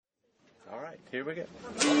Here we go.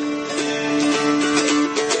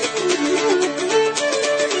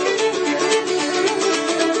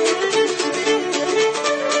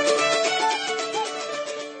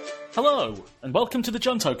 Hello, and welcome to the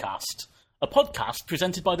JuntoCast, a podcast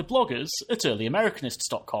presented by the bloggers at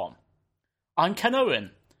earlyamericanists.com. I'm Ken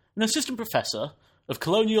Owen, an assistant professor of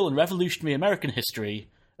colonial and revolutionary American history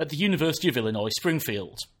at the University of Illinois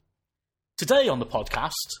Springfield. Today on the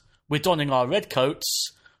podcast, we're donning our red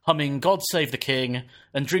coats, humming God Save the King,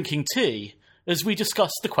 and drinking tea as we discuss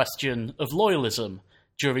the question of loyalism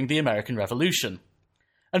during the American Revolution.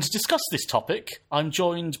 And to discuss this topic, I'm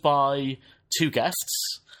joined by two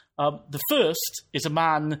guests. The first is a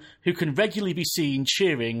man who can regularly be seen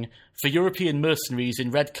cheering for European mercenaries in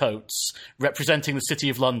red coats representing the City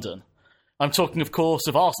of London. I'm talking, of course,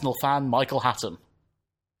 of Arsenal fan Michael Hattem.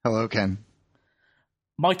 Hello, Ken.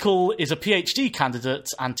 Michael is a PhD candidate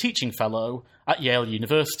and teaching fellow at Yale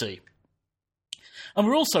University. And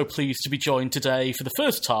we're also pleased to be joined today for the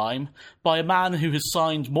first time by a man who has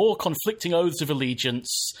signed more conflicting oaths of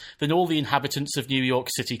allegiance than all the inhabitants of New York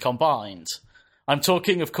City combined. I'm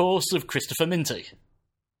talking, of course, of Christopher Minty.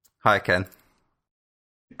 Hi, Ken.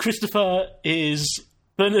 Christopher is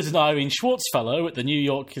Bernard and Irene Schwartz Fellow at the New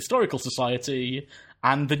York Historical Society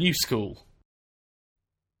and the New School.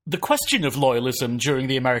 The question of loyalism during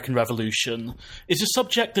the American Revolution is a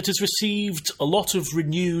subject that has received a lot of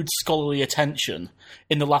renewed scholarly attention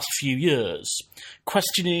in the last few years,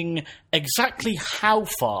 questioning exactly how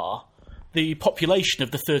far the population of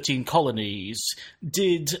the 13 colonies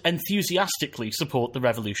did enthusiastically support the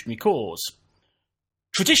revolutionary cause.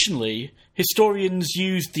 Traditionally, historians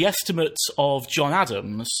used the estimate of John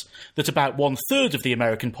Adams that about 1/3 of the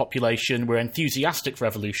American population were enthusiastic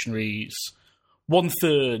revolutionaries,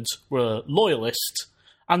 1/3 were loyalist,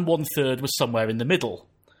 and 1/3 was somewhere in the middle.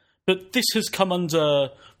 But this has come under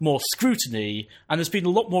more scrutiny, and there's been a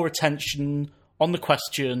lot more attention on the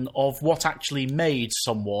question of what actually made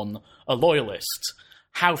someone a loyalist.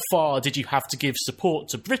 How far did you have to give support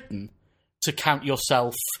to Britain to count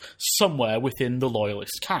yourself somewhere within the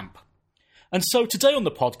loyalist camp? And so today on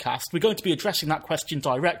the podcast, we're going to be addressing that question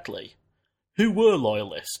directly. Who were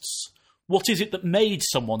loyalists? What is it that made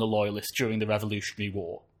someone a loyalist during the Revolutionary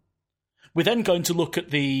War? We're then going to look at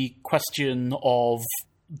the question of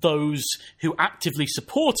those who actively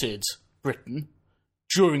supported Britain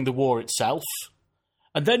during the war itself.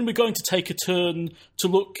 And then we're going to take a turn to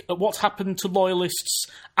look at what happened to loyalists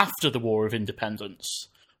after the War of Independence.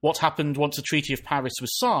 What happened once the Treaty of Paris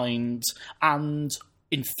was signed and,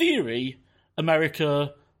 in theory,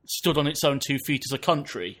 America stood on its own 2 feet as a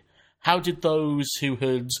country. How did those who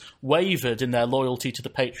had wavered in their loyalty to the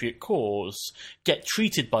Patriot cause get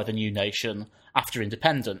treated by the new nation after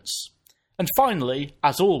independence? And finally,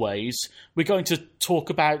 as always, we're going to talk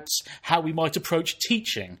about how we might approach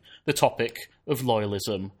teaching the topic of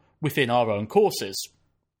loyalism within our own courses.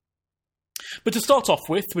 But to start off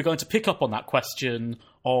with, we're going to pick up on that question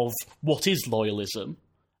of what is loyalism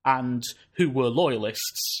and who were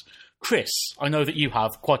loyalists. Chris, I know that you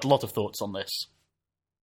have quite a lot of thoughts on this.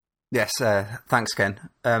 Yes, thanks, Ken.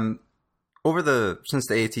 Since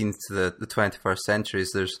the 18th to the 21st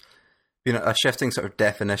centuries, there's been a shifting sort of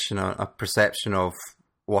definition, a perception of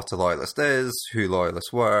what a loyalist is, who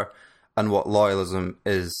loyalists were, and what loyalism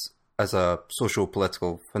is as a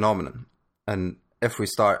social-political phenomenon. And if we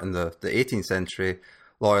start in the 18th century,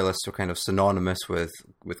 loyalists were kind of synonymous with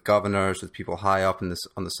governors, with people high up on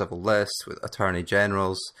the civil list, with attorney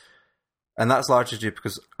generals. And that's largely due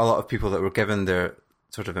because a lot of people that were given their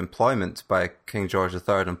sort of employment by King George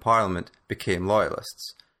III in Parliament became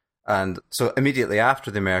loyalists. And so immediately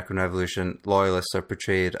after the American Revolution, loyalists are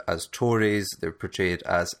portrayed as Tories, they're portrayed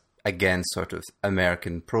as against sort of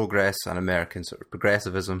American progress and American sort of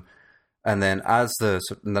progressivism. And then as the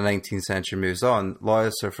 19th century moves on,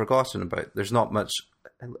 loyalists are forgotten about. There's not much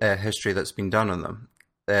history that's been done on them.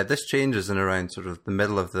 This changes in around sort of the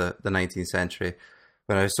middle of the 19th century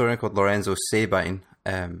when a historian called Lorenzo Sabine,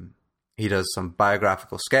 he does some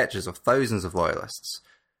biographical sketches of thousands of loyalists,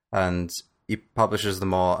 and he publishes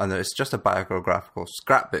them all, and it's just a biographical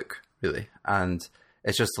scrapbook, really, and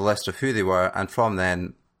it's just a list of who they were, and from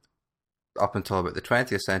then, up until about the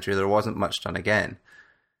 20th century, there wasn't much done again.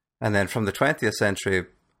 And then from the 20th century,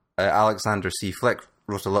 Alexander C. Flick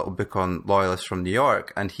wrote a little book on loyalists from New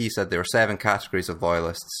York, and he said there were 7 categories of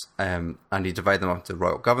loyalists, and he divided them up into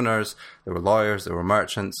royal governors, there were lawyers, there were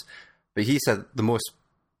merchants, but he said the most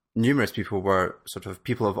numerous people were sort of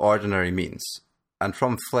people of ordinary means. And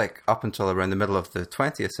from Flick up until around the middle of the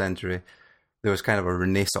 20th century, there was kind of a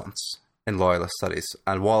renaissance in loyalist studies.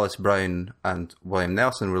 And Wallace Brown and William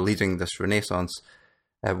Nelson were leading this renaissance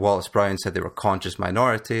Wallace Brown said they were conscious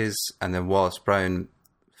minorities, and then Wallace Brown,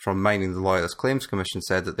 from mining the Loyalist Claims Commission,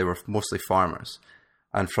 said that they were mostly farmers.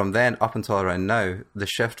 And from then up until around now, the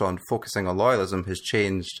shift on focusing on loyalism has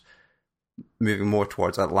changed, moving more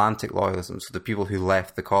towards Atlantic loyalism, so the people who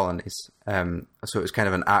left the colonies. So it was kind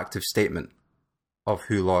of an active statement of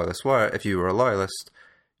who loyalists were. If you were a loyalist,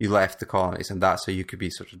 you left the colonies, and that's how you could be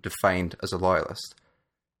sort of defined as a loyalist.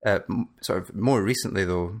 Sort of more recently,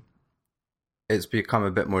 though, it's become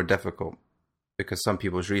a bit more difficult because some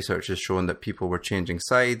people's research has shown that people were changing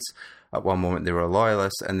sides. At one moment they were a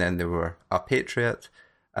loyalist and then they were a patriot,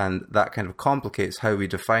 and that kind of complicates how we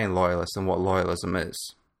define loyalists and what loyalism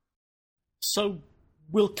is. So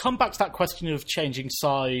we'll come back to that question of changing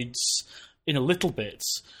sides in a little bit.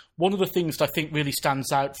 One of the things that I think really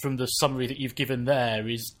stands out from the summary that you've given there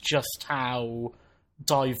is just how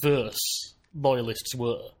diverse loyalists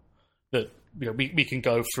were. That, you know, we can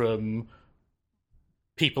go from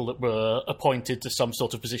people that were appointed to some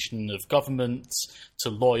sort of position of government, to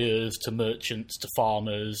lawyers, to merchants, to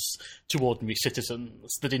farmers, to ordinary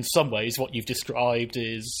citizens, that in some ways what you've described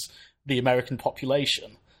is the American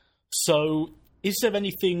population. So is there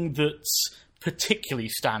anything that particularly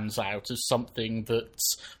stands out as something that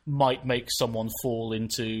might make someone fall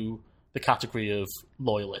into the category of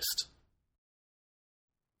loyalist?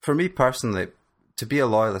 For me personally, to be a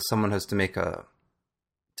loyalist, someone has to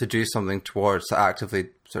do something towards, to actively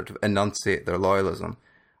sort of enunciate their loyalism.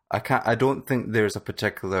 I don't think there's a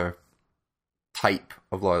particular type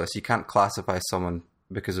of loyalist. You can't classify someone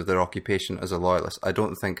because of their occupation as a loyalist. I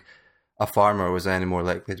don't think a farmer was any more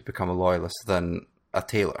likely to become a loyalist than a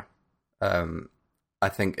tailor. I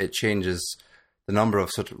think it changes. The number of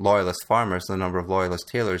sort of loyalist farmers, the number of loyalist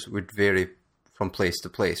tailors would vary from place to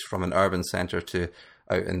place, from an urban centre to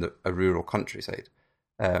out in a rural countryside.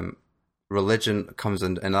 Religion comes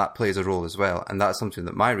in, and that plays a role as well. And that's something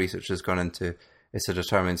that my research has gone into, is to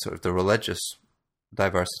determine sort of the religious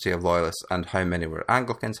diversity of loyalists and how many were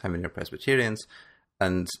Anglicans, how many are Presbyterians.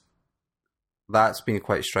 And that's been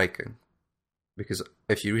quite striking, because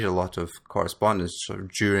if you read a lot of correspondence sort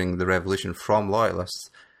of during the revolution from loyalists,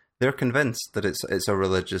 they're convinced that it's a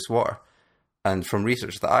religious war. And from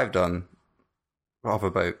research that I've done of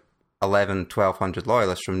about 1,200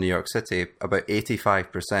 loyalists from New York City, about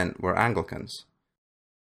 85% were Anglicans.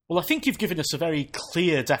 Well, I think you've given us a very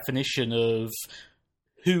clear definition of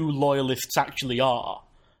who loyalists actually are.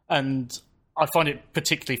 And I find it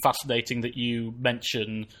particularly fascinating that you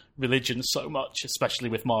mention religion so much, especially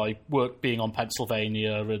with my work being on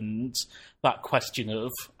Pennsylvania and that question of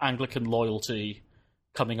Anglican loyalty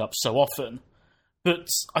coming up so often. But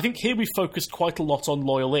I think here we've focused quite a lot on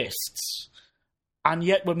loyalists. And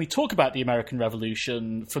yet when we talk about the American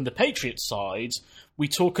Revolution from the Patriot side, we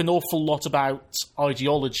talk an awful lot about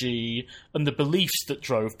ideology and the beliefs that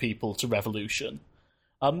drove people to revolution.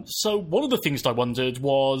 So one of the things I wondered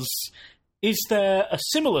was, is there a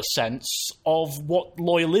similar sense of what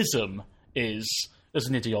loyalism is as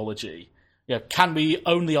an ideology? You know, can we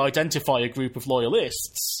only identify a group of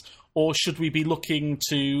loyalists, or should we be looking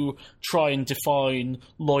to try and define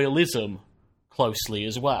loyalism closely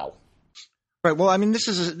as well? Right. Well, I mean, this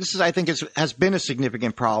is I think has been a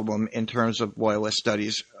significant problem in terms of loyalist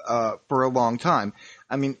studies for a long time.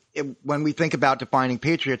 I mean, when we think about defining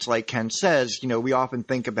patriots, like Ken says, you know, we often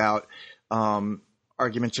think about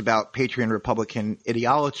arguments about patriot and Republican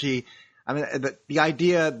ideology. I mean, the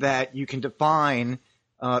idea that you can define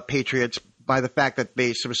patriots by the fact that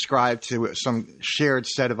they subscribe to some shared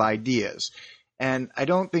set of ideas. And I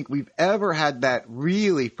don't think we've ever had that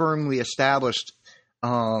really firmly established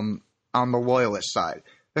on the loyalist side.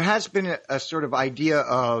 There has been a sort of idea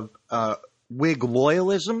of Whig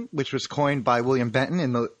loyalism, which was coined by William Benton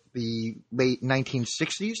in the late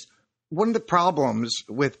 1960s. One of the problems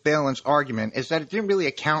with Phelan's argument is that it didn't really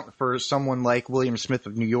account for someone like William Smith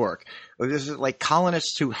of New York. This is like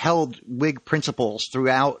colonists who held Whig principles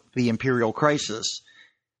throughout the imperial crisis,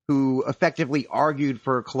 who effectively argued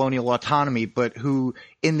for colonial autonomy, but who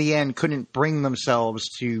in the end couldn't bring themselves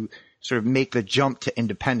to sort of make the jump to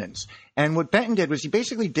independence. And what Benton did was he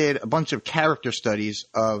basically did a bunch of character studies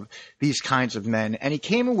of these kinds of men, and he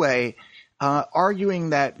came away arguing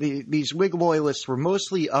that these Whig loyalists were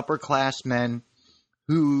mostly upper-class men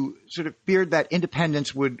who sort of feared that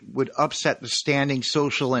independence would upset the standing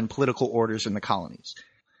social and political orders in the colonies.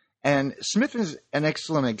 And Smith is an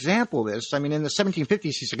excellent example of this. I mean, in the 1750s,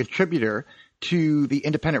 he's a contributor to the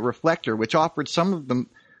Independent Reflector, which offered some of the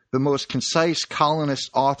most concise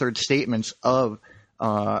colonist-authored statements of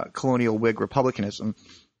colonial Whig republicanism.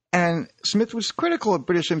 And Smith was critical of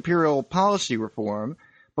British imperial policy reform,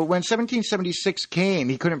 But when 1776 came,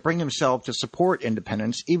 he couldn't bring himself to support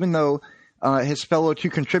independence, even though his fellow two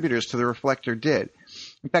contributors to the Reflector did.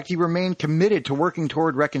 In fact, he remained committed to working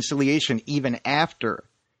toward reconciliation even after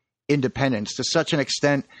independence, to such an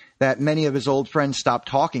extent that many of his old friends stopped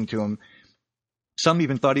talking to him. Some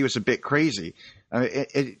even thought he was a bit crazy.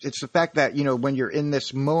 It's the fact that, when you're in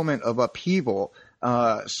this moment of upheaval,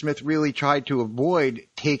 Smith really tried to avoid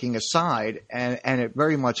taking a side, and it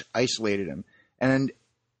very much isolated him. And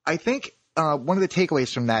I think one of the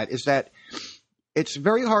takeaways from that is that it's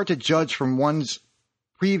very hard to judge from one's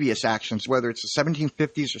previous actions, whether it's the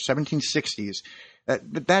 1750s or 1760s.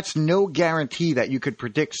 That's no guarantee that you could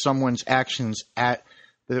predict someone's actions at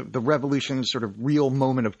the revolution's sort of real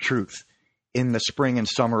moment of truth in the spring and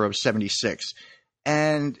summer of 76.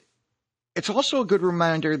 And it's also a good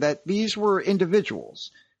reminder that these were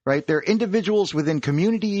individuals, right? They're individuals within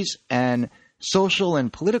communities and social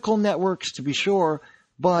and political networks, to be sure,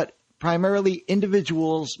 but primarily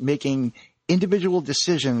individuals making individual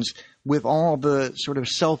decisions with all the sort of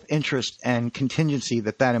self-interest and contingency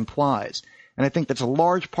that implies. And I think that's a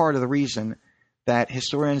large part of the reason that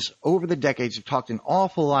historians over the decades have talked an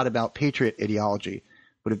awful lot about patriot ideology,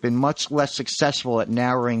 but have been much less successful at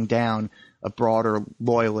narrowing down a broader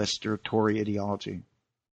loyalist or Tory ideology.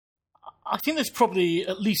 I think there's probably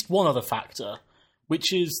at least one other factor,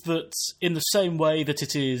 which is that in the same way that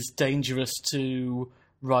it is dangerous to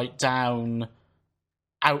write down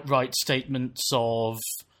outright statements of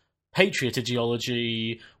patriot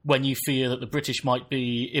ideology when you fear that the British might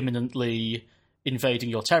be imminently invading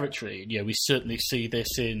your territory. We certainly see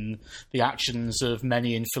this in the actions of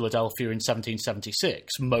many in Philadelphia in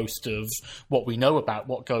 1776. Most of what we know about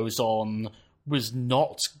what goes on was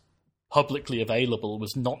not publicly available,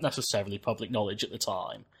 was not necessarily public knowledge at the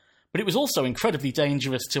time. But it was also incredibly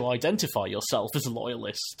dangerous to identify yourself as a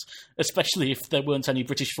loyalist, especially if there weren't any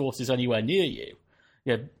British forces anywhere near you.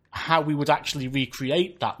 How we would actually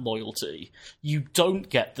recreate that loyalty, you don't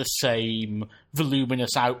get the same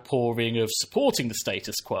voluminous outpouring of supporting the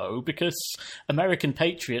status quo, because American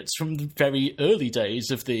patriots from the very early days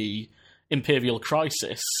of the imperial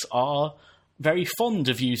crisis are very fond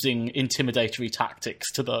of using intimidatory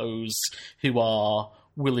tactics to those who are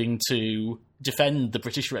willing to defend the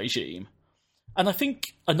British regime. And I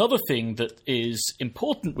think another thing that is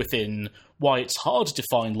important within why it's hard to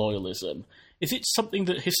define loyalism is it's something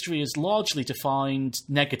that history has largely defined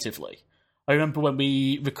negatively. I remember when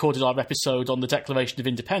we recorded our episode on the Declaration of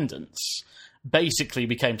Independence, basically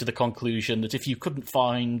we came to the conclusion that if you couldn't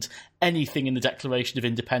find anything in the Declaration of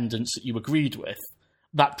Independence that you agreed with,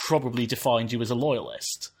 that probably defined you as a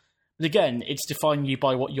loyalist. But again, it's defining you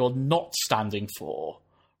by what you're not standing for,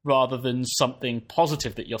 rather than something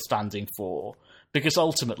positive that you're standing for, because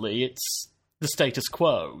ultimately it's the status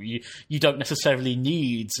quo. You don't necessarily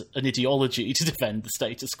need an ideology to defend the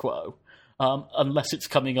status quo, unless it's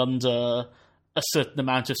coming under a certain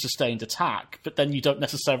amount of sustained attack, but then you don't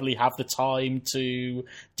necessarily have the time to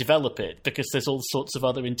develop it, because there's all sorts of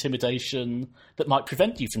other intimidation that might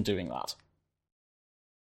prevent you from doing that.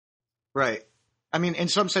 Right. I mean, in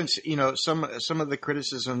some sense, some of the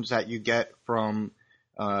criticisms that you get from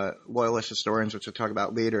loyalist historians, which we'll talk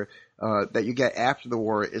about later, that you get after the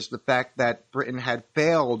war, is the fact that Britain had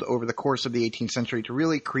failed over the course of the 18th century to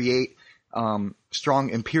really create strong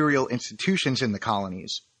imperial institutions in the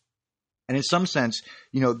colonies. And in some sense,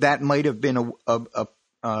 that might have been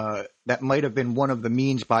that might have been one of the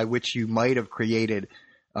means by which you might have created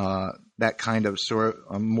that kind of sort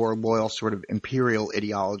of a more loyal sort of imperial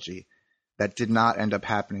ideology that did not end up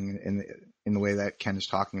happening in the way that Ken is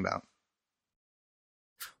talking about.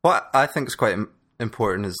 What I think is quite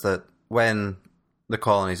important is that when the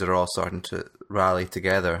colonies are all starting to rally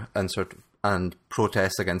together and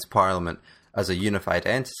protest against Parliament as a unified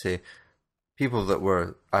entity, people that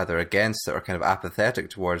were either against it or kind of apathetic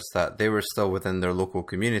towards that, they were still within their local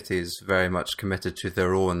communities, very much committed to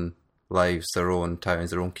their own lives, their own towns,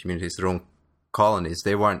 their own communities, their own colonies.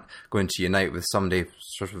 They weren't going to unite with somebody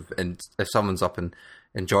if someone's up in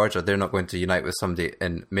Georgia, they're not going to unite with somebody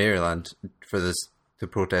in Maryland to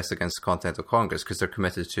protest against the Continental Congress, because they're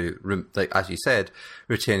committed to, like as you said,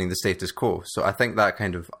 retaining the status quo. So I think that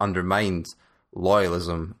kind of undermined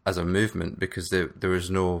loyalism as a movement, because there was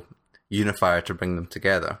no unifier to bring them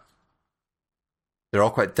together. They're all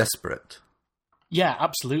quite disparate. Yeah,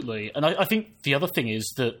 absolutely. And I think the other thing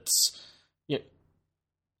is that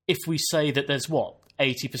if we say that there's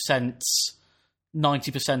 80%,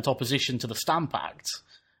 90% opposition to the Stamp Act,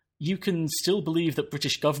 you can still believe that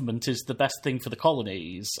British government is the best thing for the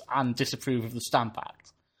colonies and disapprove of the Stamp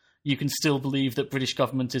Act. You can still believe that British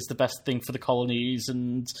government is the best thing for the colonies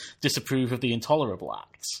and disapprove of the Intolerable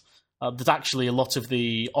Acts. That actually a lot of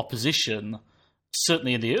the opposition,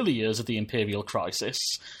 certainly in the early years of the imperial crisis,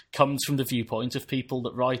 comes from the viewpoint of people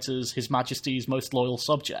that write as His Majesty's most loyal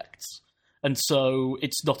subjects. And so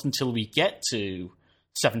it's not until we get to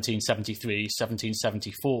 1773,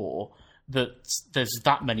 1774, that there's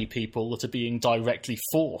that many people that are being directly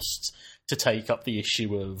forced to take up the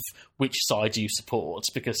issue of which side do you support,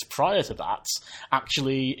 because prior to that,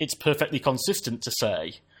 actually, it's perfectly consistent to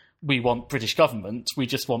say, we want British government, we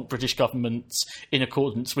just want British government in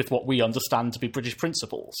accordance with what we understand to be British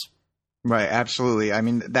principles. Right, absolutely. I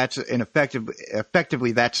mean, that's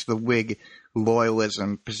effectively that's the Whig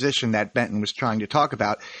loyalism position that Benton was trying to talk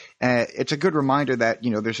about. It's a good reminder that,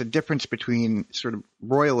 there's a difference between sort of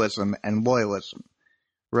royalism and loyalism,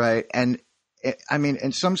 right? And I mean,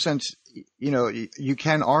 in some sense, you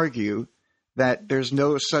can argue that there's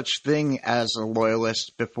no such thing as a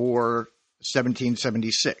loyalist before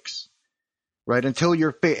 1776, right? Until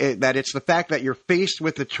that it's the fact that you're faced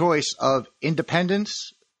with the choice of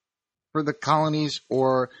independence for the colonies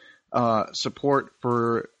or support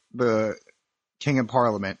for the King and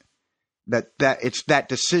Parliament, that it's that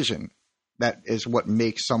decision that is what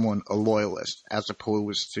makes someone a loyalist, as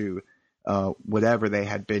opposed to whatever they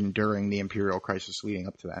had been during the imperial crisis leading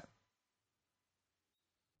up to that.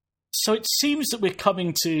 So it seems that we're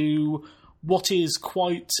coming to what is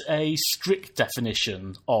quite a strict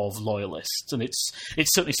definition of loyalist, and it's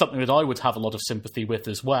certainly something that I would have a lot of sympathy with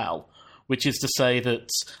as well, which is to say that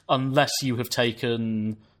unless you have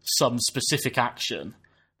taken some specific action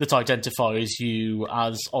that identifies you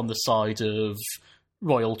as on the side of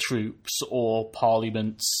royal troops or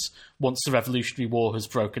parliaments once the Revolutionary War has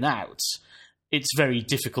broken out, it's very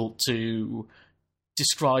difficult to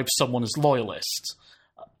describe someone as loyalist.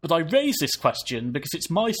 But I raise this question because it's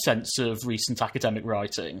my sense of recent academic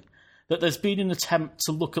writing that there's been an attempt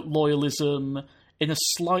to look at loyalism in a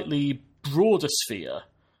slightly broader sphere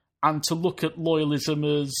and to look at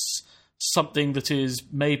loyalism as something that is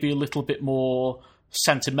maybe a little bit more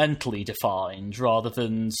sentimentally defined rather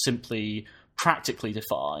than simply practically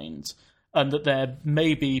defined, and that there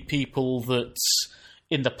may be people that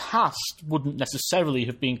in the past wouldn't necessarily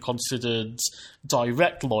have been considered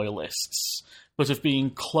direct loyalists, but have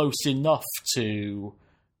been close enough to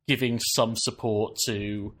giving some support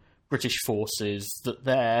to British forces that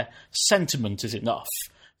their sentiment is enough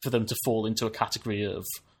for them to fall into a category of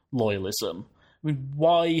loyalism. I mean,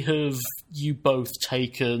 why have you both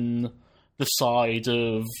taken the side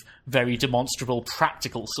of very demonstrable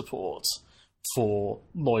practical support for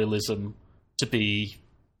loyalism to be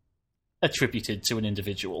attributed to an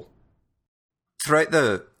individual? Throughout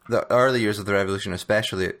the early years of the Revolution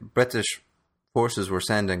especially, British forces were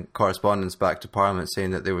sending correspondence back to Parliament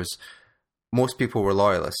saying that most people were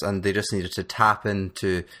loyalists and they just needed to tap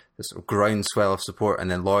into this sort of groundswell of support, and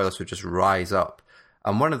then loyalists would just rise up.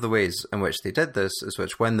 And one of the ways in which they did this is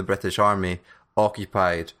when the British Army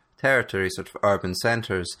occupied territories, sort of urban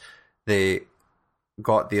centres, they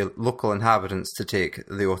got the local inhabitants to take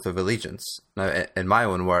the Oath of Allegiance. Now, in my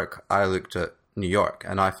own work, I looked at New York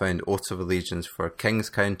and I found oaths of allegiance for Kings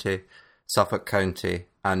County, Suffolk County,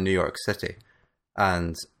 and New York City.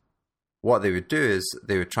 And what they would do is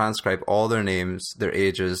they would transcribe all their names, their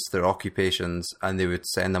ages, their occupations, and they would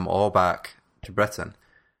send them all back to Britain.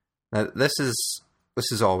 Now, this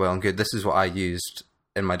is all well and good. This is what I used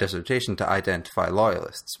in my dissertation to identify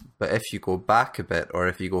loyalists. But if you go back a bit, or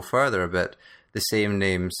if you go further a bit, the same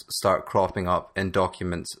names start cropping up in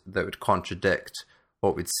documents that would contradict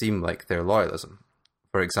what would seem like their loyalism.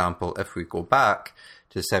 For example, if we go back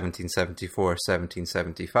to 1774,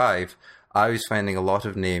 1775, I was finding a lot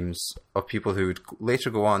of names of people who would later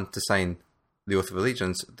go on to sign the Oath of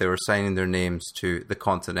Allegiance. They were signing their names to the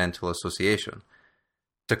Continental Association.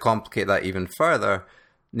 To complicate that even further,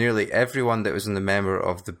 nearly everyone that was a member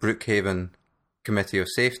of the Brookhaven Committee of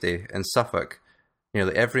Safety in Suffolk,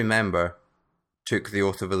 nearly every member took the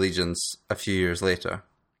Oath of Allegiance a few years later.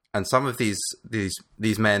 And some of these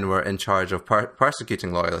men were in charge of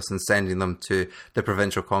persecuting loyalists and sending them to the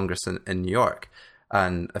Provincial Congress in New York.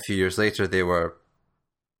 And a few years later, they were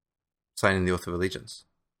signing the Oath of Allegiance.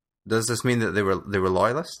 Does this mean that they were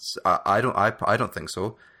loyalists? I don't think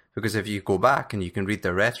so. Because if you go back and you can read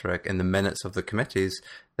their rhetoric in the minutes of the committees,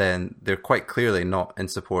 then they're quite clearly not in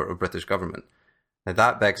support of British government. Now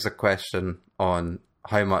that begs a question on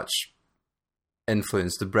how much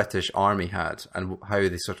influence the British Army had and how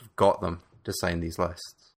they sort of got them to sign these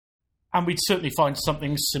lists. And we'd certainly find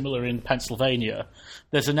something similar in Pennsylvania.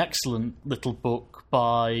 There's an excellent little book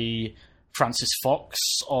by Francis Fox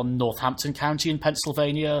on Northampton County in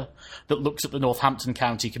Pennsylvania that looks at the Northampton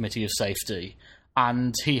County Committee of Safety,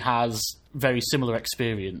 and he has very similar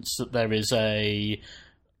experience that there is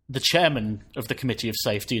the chairman of the Committee of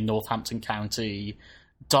Safety in Northampton County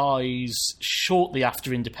dies shortly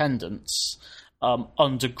after independence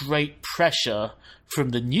under great pressure from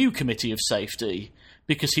the new Committee of Safety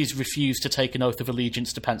because he's refused to take an oath of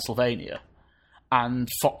allegiance to Pennsylvania. And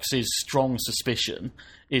Fox's strong suspicion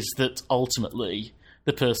is that ultimately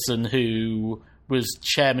the person who was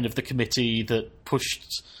chairman of the committee that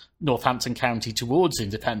pushed Northampton County towards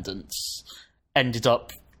independence ended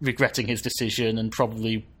up regretting his decision and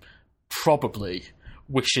probably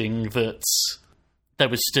wishing that there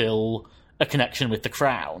was still a connection with the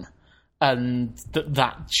Crown. And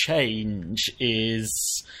that change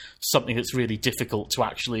is something that's really difficult to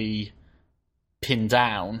actually pin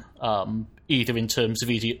down, either in terms of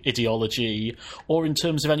ideology or in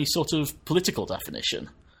terms of any sort of political definition.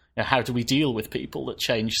 You know, how do we deal with people that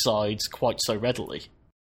change sides quite so readily?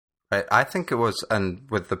 Right. I think it was, and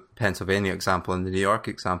with the Pennsylvania example and the New York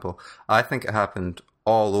example, I think it happened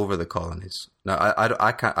all over the colonies. Now, I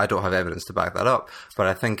don't have evidence to back that up, but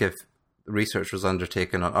I think if research was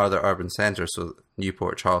undertaken on other urban centres, so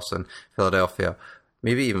Newport, Charleston, Philadelphia,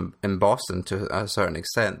 maybe even in Boston to a certain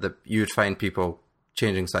extent, that you would find people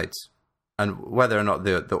changing sides. And whether or not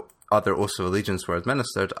the other oaths of allegiance were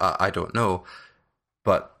administered, I don't know.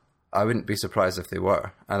 But I wouldn't be surprised if they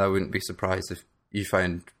were. And I wouldn't be surprised if you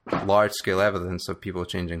find large-scale evidence of people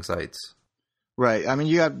changing sides. Right. I mean,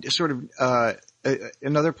 you have sort of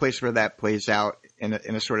another place where that plays out in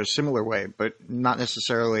a sort of similar way, but not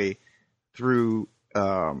necessarily through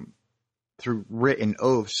written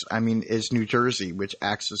oaths. I mean, is New Jersey, which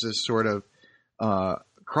acts as this sort of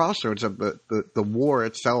crossroads of the war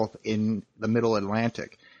itself in the Middle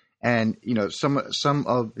Atlantic. And, you know, some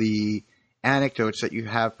of the anecdotes that you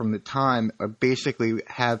have from the time basically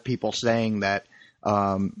have people saying that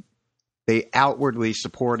they outwardly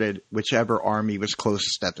supported whichever army was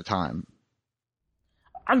closest at the time.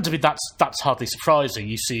 And I mean, that's hardly surprising.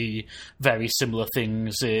 You see very similar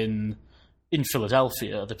things in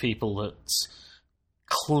Philadelphia. The people that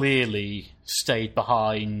clearly stayed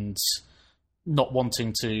behind, not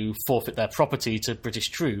wanting to forfeit their property to British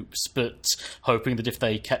troops, but hoping that if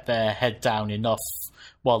they kept their head down enough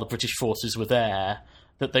while the British forces were there,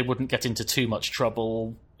 that they wouldn't get into too much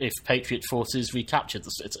trouble if Patriot forces recaptured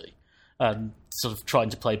the city. And sort of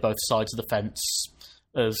trying to play both sides of the fence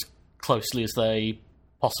as closely as they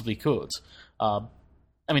possibly could. I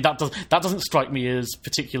mean, that doesn't strike me as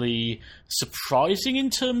particularly surprising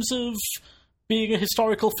in terms of being a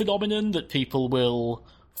historical phenomenon, that people will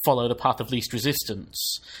follow the path of least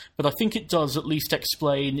resistance. But I think it does at least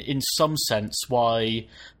explain, in some sense, why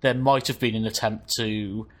there might have been an attempt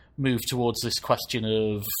to move towards this question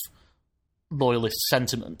of loyalist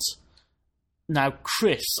sentiment. Now,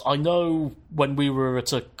 Chris, I know when we were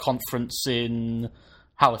at a conference in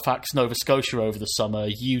Halifax, Nova Scotia over the summer,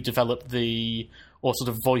 you developed or sort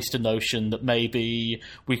of voiced a notion that maybe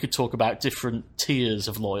we could talk about different tiers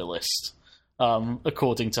of loyalist,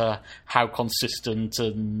 according to how consistent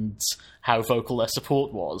and how vocal their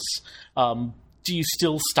support was. Do you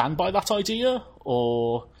still stand by that idea,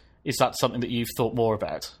 or is that something that you've thought more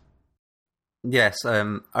about? Yes, I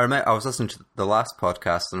was listening to the last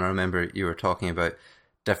podcast, and I remember you were talking about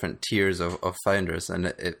different tiers of founders, and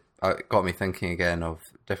it got me thinking again of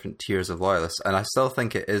different tiers of loyalists, and I still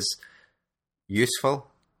think it is useful.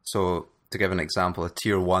 So, to give an example, a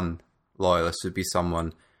tier 1 loyalist would be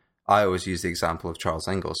someone, I always use the example of Charles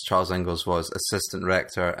Ingalls. Charles Ingalls was assistant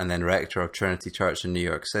rector and then rector of Trinity Church in New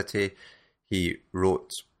York City. He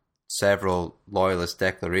wrote several loyalist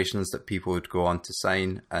declarations that people would go on to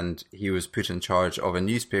sign, and he was put in charge of a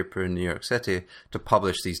newspaper in New York City to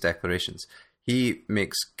publish these declarations. He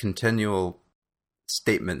makes continual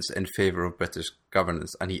statements in favour of British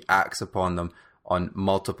governance, and he acts upon them on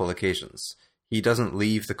multiple occasions. He doesn't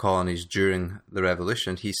leave the colonies during the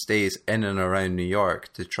revolution. He stays in and around New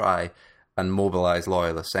York to try and mobilise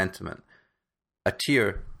loyalist sentiment. A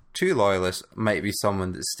tier 2 loyalist might be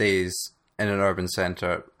someone that stays in an urban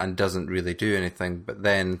centre and doesn't really do anything, but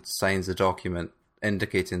then signs a document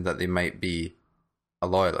indicating that they might be a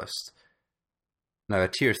loyalist. Now, a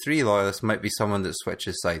tier 3 loyalist might be someone that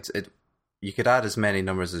switches sides. You could add as many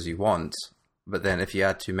numbers as you want, but then if you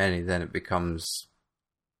add too many, then it becomes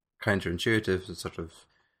counterintuitive and sort of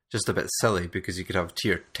just a bit silly, because you could have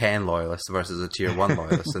tier 10 loyalists versus a tier 1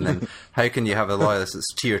 loyalist, and then how can you have a loyalist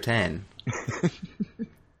that's tier 10?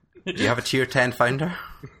 Do you have a tier 10 founder?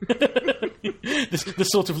 the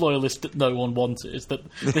sort of loyalist that no one wanted, is that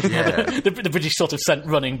the British sort of sent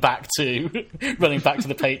running back to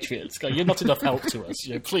the Patriots. Going, you're not enough help to us,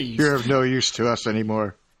 please. You're of no use to us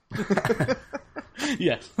anymore.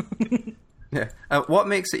 Yeah. Yeah. What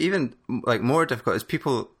makes it even more difficult is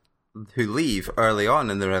people who leave early on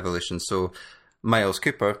in the revolution. So Miles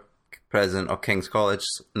Cooper, president of King's College,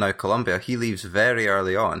 now Columbia, he leaves very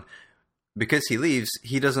early on. Because he leaves,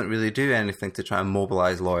 he doesn't really do anything to try and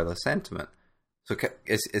mobilize loyalist sentiment. So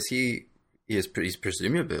he's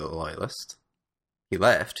presumably a loyalist. He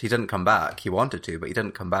left. He didn't come back. He wanted to, but he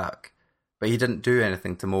didn't come back. But he didn't do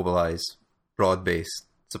anything to mobilize broad-based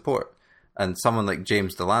support. And someone like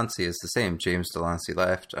James Delancey is the same. James Delancey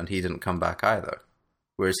left, and he didn't come back either.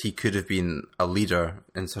 Whereas he could have been a leader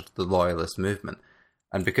in sort of the loyalist movement.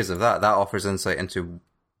 And because of that offers insight into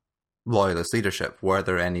loyalist leadership. Were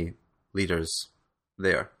there any leaders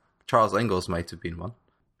there? Charles Ingalls might have been one.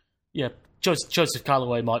 Yeah, Joseph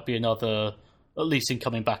Calloway might be another, at least in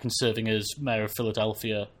coming back and serving as mayor of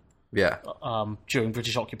Philadelphia. Yeah. During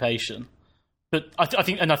British occupation. But I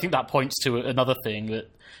think that points to another thing, that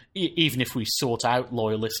even if we sort out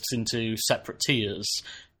loyalists into separate tiers,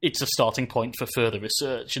 it's a starting point for further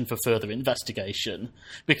research and for further investigation,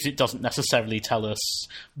 because it doesn't necessarily tell us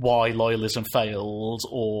why loyalism failed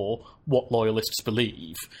or what loyalists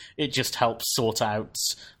believe. It just helps sort out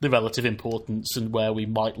the relative importance and where we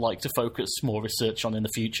might like to focus more research on in the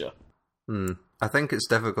future. I think it's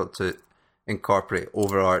difficult to incorporate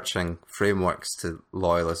overarching frameworks to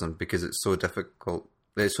loyalism because it's so difficult.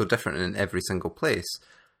 It's so different in every single place.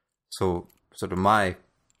 So sort of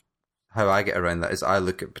how I get around that is I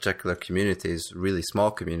look at particular communities, really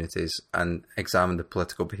small communities, and examine the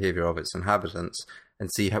political behaviour of its inhabitants and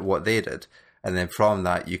see what they did. And then from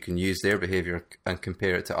that, you can use their behaviour and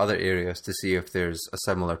compare it to other areas to see if there's a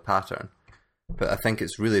similar pattern. But I think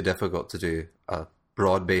it's really difficult to do a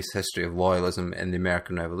broad-based history of loyalism in the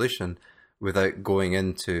American Revolution without going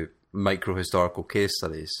into micro-historical case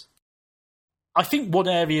studies. I think one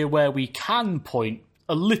area where we can point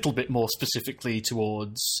a little bit more specifically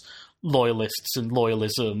towards loyalists and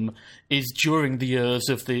loyalism is during the years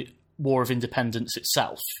of the War of Independence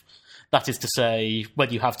itself. That is to say, when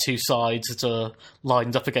you have two sides that are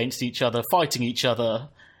lined up against each other, fighting each other,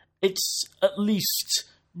 it's at least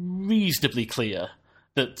reasonably clear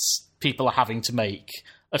that people are having to make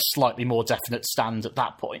a slightly more definite stand at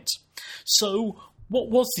that point. So, what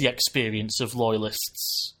was the experience of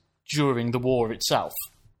loyalists during the war itself?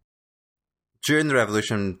 During the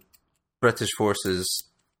Revolution, British forces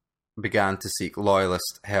began to seek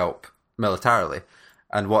loyalist help militarily.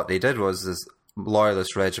 And what they did was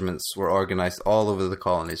loyalist regiments were organised all over the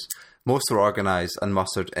colonies. Most were organised and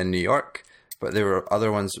mustered in New York, but there were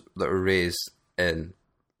other ones that were raised in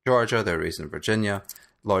Georgia, they were raised in Virginia.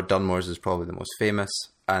 Lord Dunmore's is probably the most famous,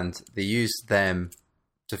 and they used them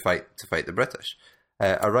to fight the British.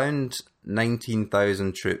 Around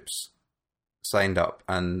 19,000 troops signed up,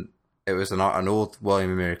 and it was an old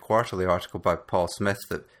William and Mary Quarterly article by Paul Smith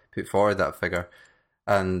that put forward that figure.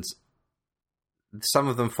 And some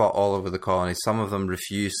of them fought all over the colonies. Some of them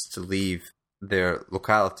refused to leave their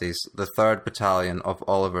localities. The 3rd Battalion of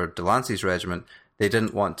Oliver Delancey's regiment, they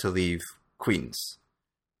didn't want to leave Queens.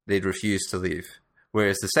 They'd refused to leave.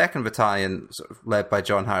 Whereas the 2nd Battalion, led by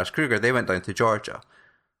John Harris Kruger, they went down to Georgia.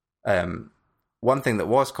 One thing that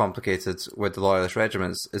was complicated with the Loyalist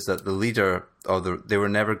regiments is that the leader, they were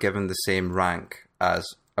never given the same rank as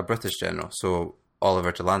a British general. So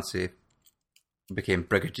Oliver Delancey became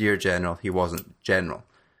Brigadier General, he wasn't General.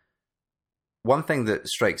 One thing that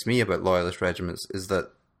strikes me about Loyalist regiments is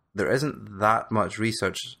that there isn't that much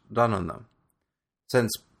research done on them.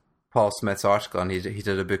 Since Paul Smith's article, and he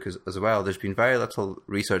did a book as well, there's been very little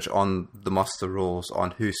research on the muster rolls,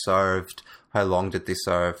 on who served, how long did they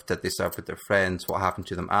serve with their friends, what happened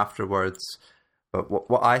to them afterwards. But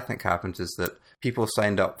what I think happened is that people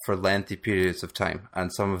signed up for lengthy periods of time,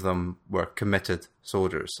 and some of them were committed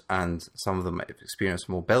soldiers, and some of them might have experienced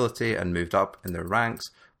mobility and moved up in their ranks,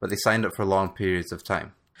 but they signed up for long periods of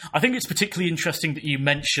time. I think it's particularly interesting that you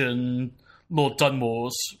mention Lord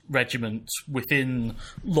Dunmore's regiment within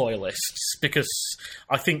Loyalists, because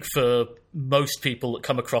I think for most people that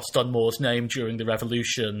come across Dunmore's name during the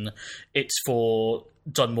Revolution, it's for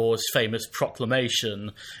Dunmore's famous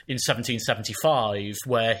proclamation in 1775,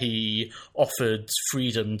 where he offered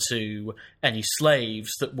freedom to any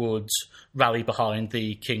slaves that would rally behind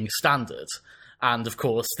the King's standard. And of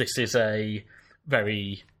course, this is a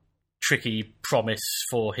very tricky promise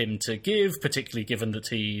for him to give, particularly given that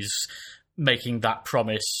he's making that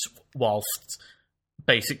promise whilst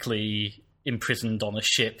basically imprisoned on a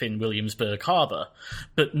ship in Williamsburg Harbour.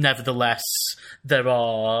 But nevertheless, there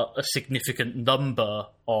are a significant number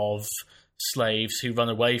of slaves who run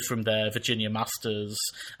away from their Virginia masters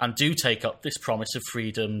and do take up this promise of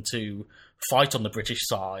freedom to fight on the British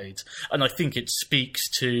side. And I think it speaks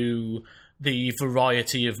to the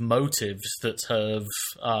variety of motives that have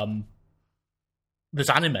that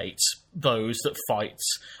animate those that fight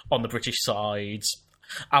on the British side.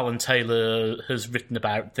 Alan Taylor has written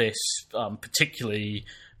about this, particularly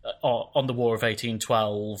on the War of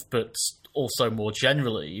 1812, but also more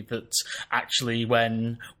generally, that actually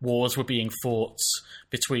when wars were being fought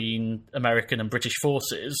between American and British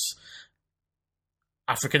forces,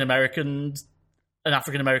 African American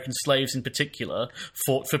slaves in particular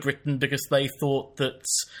fought for Britain because they thought that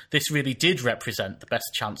this really did represent the best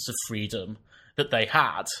chance of freedom that they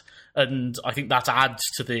had. And I think that adds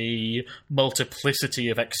to the multiplicity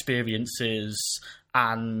of experiences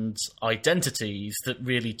and identities that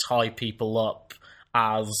really tie people up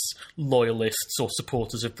as loyalists or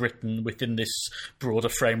supporters of Britain within this broader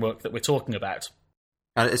framework that we're talking about.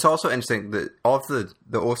 And it's also interesting that of the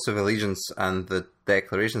oaths of allegiance and the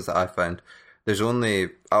declarations that I found, there's only,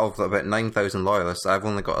 out of about 9,000 loyalists, I've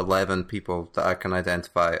only got 11 people that I can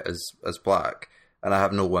identify as black, and I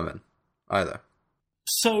have no women either.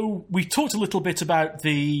 So we talked a little bit about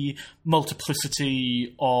the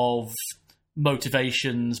multiplicity of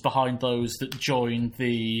motivations behind those that joined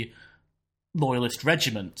the Loyalist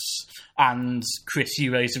regiments. And Chris,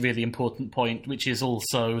 you raised a really important point, which is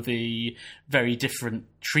also the very different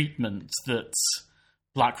treatment that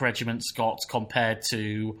black regiments got compared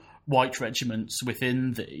to white regiments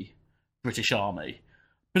within the British Army.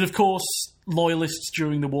 But of course, Loyalists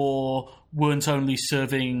during the war weren't only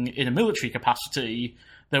serving in a military capacity,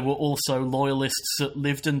 there were also Loyalists that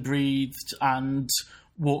lived and breathed and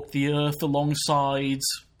walked the earth alongside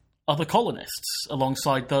other colonists,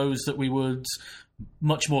 alongside those that we would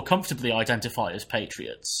much more comfortably identify as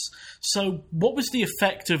patriots. So what was the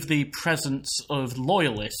effect of the presence of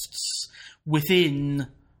Loyalists within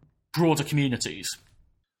broader communities?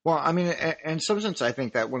 Well, I mean, in some sense, I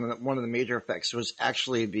think that one of the major effects was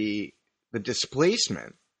actually the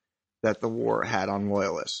displacement that the war had on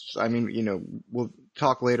Loyalists. I mean, you know, we'll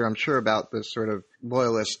talk later, I'm sure, about the sort of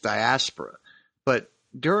Loyalist diaspora. But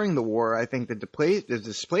during the war, I think the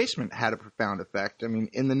displacement had a profound effect. I mean,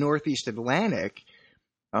 in the Northeast Atlantic,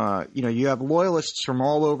 you know, you have Loyalists from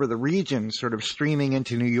all over the region sort of streaming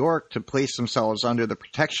into New York to place themselves under the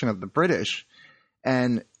protection of the British.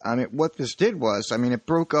 And I mean, what this did was, I mean, it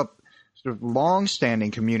broke up sort of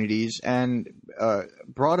long-standing communities and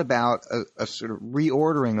brought about a sort of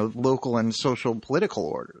reordering of local and social political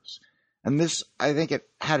orders. And this, I think, it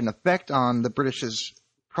had an effect on the British's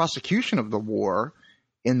prosecution of the war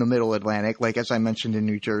in the Middle Atlantic, like as I mentioned in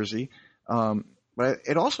New Jersey. But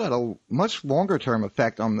it also had a much longer-term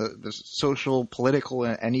effect on the social, political,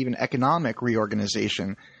 and even economic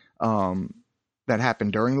reorganization that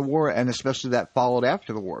happened during the war, and especially that followed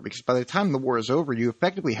after the war. Because by the time the war is over, you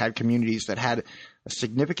effectively had communities that had a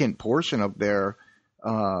significant portion of their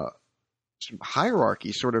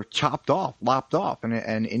hierarchy sort of lopped off.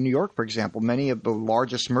 And in New York, for example, many of the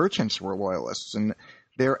largest merchants were Loyalists, and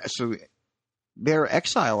their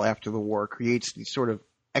exile after the war creates these sort of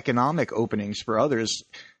economic openings for others,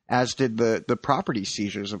 as did the property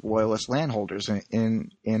seizures of Loyalist landholders in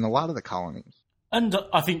a lot of the colonies. And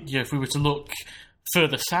I think if we were to look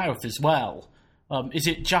further south as well, is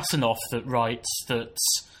it Jasanoff that writes that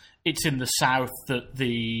it's in the south that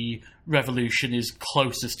the revolution is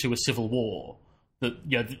closest to a civil war? That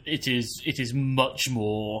it is much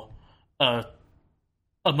more a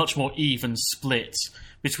much more even split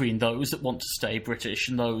between those that want to stay British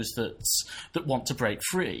and those that want to break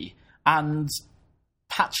free, and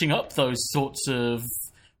patching up those sorts of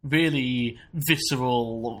really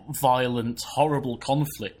visceral, violent, horrible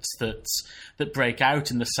conflicts that break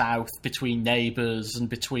out in the South between neighbours and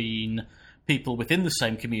between people within the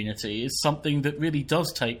same community is something that really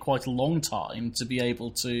does take quite a long time to be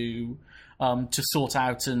able to sort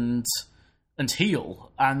out and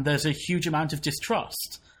heal. And there's a huge amount of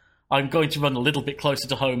distrust. I'm going to run a little bit closer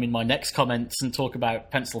to home in my next comments and talk about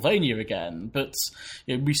Pennsylvania again, but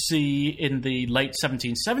we see in the late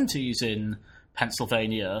 1770s in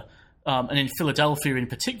Pennsylvania, and in Philadelphia in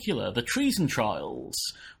particular, the treason trials,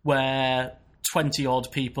 where 20-odd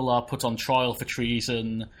people are put on trial for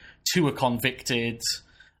treason, 2 are convicted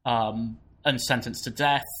and sentenced to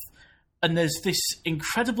death. And there's this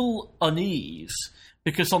incredible unease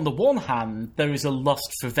Because on the one hand, there is a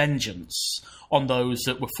lust for vengeance on those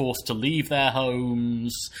that were forced to leave their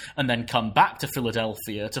homes and then come back to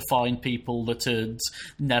Philadelphia to find people that had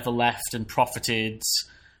never left and profited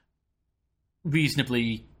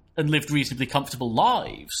reasonably and lived reasonably comfortable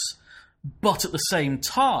lives. But at the same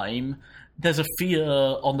time, there's a fear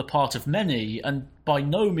on the part of many, and by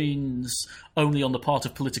no means only on the part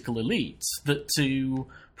of political elites, that to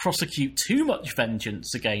prosecute too much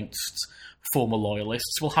vengeance against former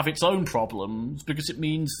loyalists will have its own problems, because it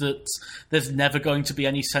means that there's never going to be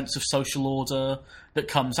any sense of social order that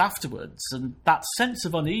comes afterwards. And that sense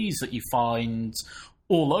of unease that you find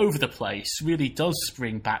all over the place really does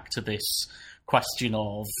spring back to this question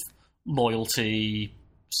of loyalty,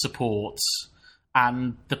 support,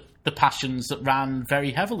 and the passions that ran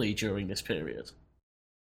very heavily during this period.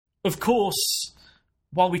 Of course,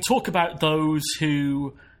 while we talk about those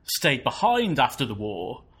who stayed behind after the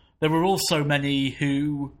war, there were also many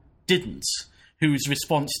who didn't, whose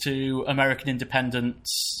response to American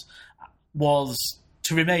independence was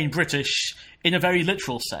to remain British in a very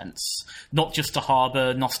literal sense, not just to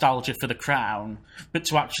harbour nostalgia for the crown, but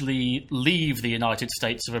to actually leave the United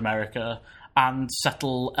States of America and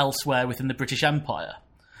settle elsewhere within the British Empire.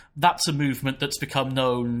 That's a movement that's become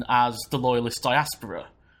known as the Loyalist diaspora.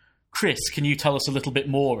 Chris, can you tell us a little bit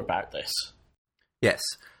more about this? Yes.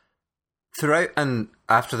 Throughout and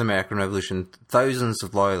after the American Revolution, thousands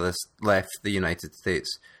of Loyalists left the United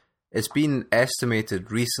States. It's been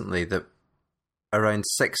estimated recently that around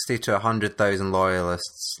 60 to 100,000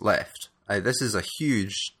 Loyalists left. This is a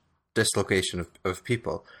huge dislocation of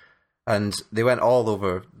people. And they went all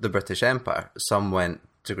over the British Empire. Some went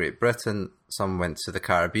to Great Britain, some went to the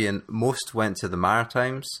Caribbean, most went to the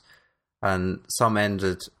Maritimes, and some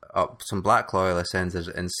Black Loyalists ended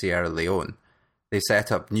in Sierra Leone. They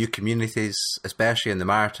set up new communities, especially in the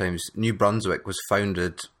Maritimes. New Brunswick was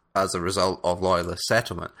founded as a result of Loyalist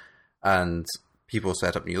settlement, and people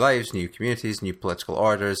set up new lives, new communities, new political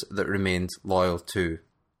orders that remained loyal to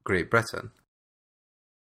Great Britain.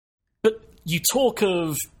 But you talk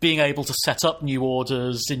of being able to set up new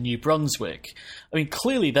orders in New Brunswick. I mean,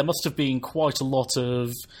 clearly there must have been quite a lot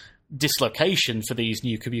of dislocation for these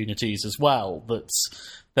new communities as well, that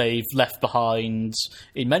they've left behind,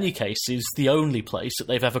 in many cases, the only place that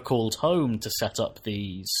they've ever called home to set up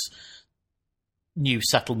these new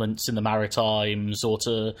settlements in the Maritimes or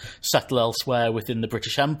to settle elsewhere within the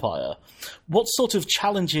British Empire. What sort of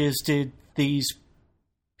challenges did these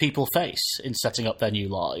people face in setting up their new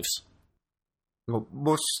lives?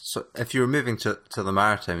 Well, if you were moving to the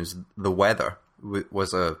Maritimes, the weather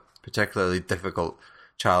was a particularly difficult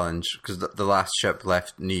challenge, because the last ship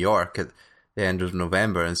left New York at the end of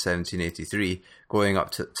November in 1783, going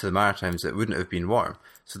up to the Maritimes, it wouldn't have been warm.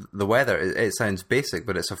 So the weather, it sounds basic,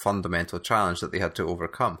 but it's a fundamental challenge that they had to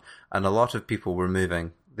overcome. And a lot of people were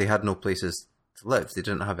moving, they had no places to live. They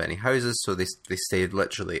didn't have any houses, so they stayed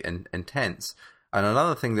literally in tents. And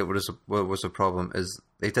another thing that was a problem is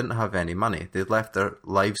they didn't have any money. They'd left their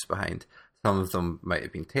lives behind. Some of them might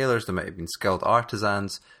have been tailors, they might have been skilled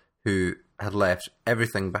artisans who had left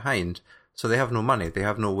everything behind. So they have no money. They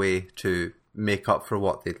have no way to make up for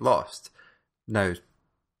what they'd lost. Now,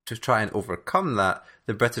 to try and overcome that,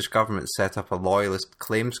 the British government set up a Loyalist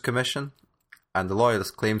Claims Commission. And the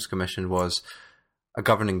Loyalist Claims Commission was a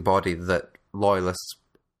governing body that Loyalists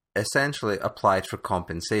essentially applied for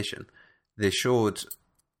compensation. They showed,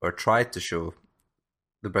 or tried to show,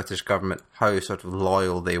 the British government how sort of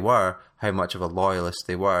loyal they were, how much of a loyalist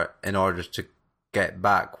they were, in order to get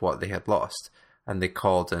back what they had lost. And they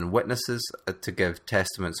called in witnesses to give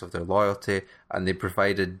testaments of their loyalty, and they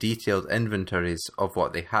provided detailed inventories of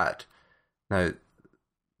what they had. Now,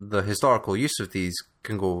 the historical use of these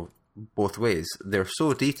can go both ways. They're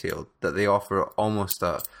so detailed that they offer almost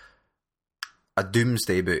a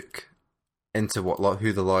doomsday book into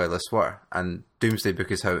who the loyalists were. And doomsday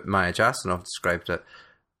book is how Maya Jasanoff described it.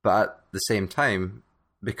 But at the same time,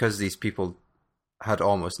 because these people had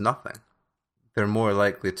almost nothing, they're more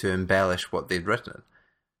likely to embellish what they'd written.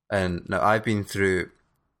 And now I've been through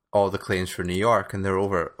all the claims for New York, and there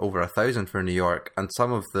are over 1,000 for New York, and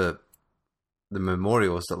some of the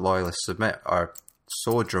memorials that loyalists submit are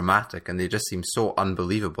so dramatic and they just seem so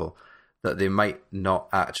unbelievable that they might not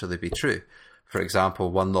actually be true. For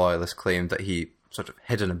example, one loyalist claimed that he sort of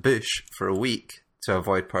hid in a bush for a week to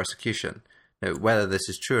avoid persecution. Now, whether this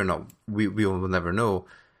is true or not, we will never know,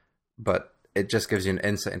 but it just gives you an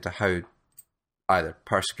insight into how either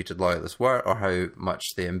persecuted loyalists were or how much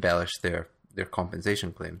they embellished their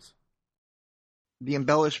compensation claims. The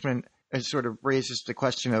embellishment sort of raises the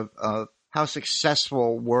question of how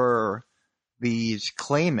successful were these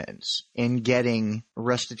claimants in getting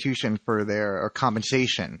restitution for or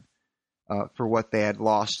compensation for what they had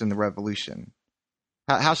lost in the revolution?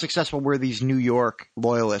 How successful were these New York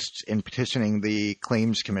loyalists in petitioning the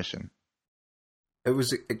Claims Commission? It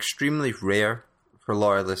was extremely rare for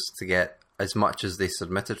loyalists to get as much as they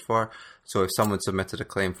submitted for. So if someone submitted a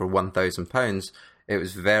claim for £1,000, it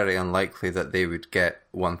was very unlikely that they would get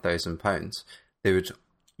 £1,000. They would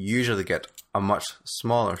usually get a much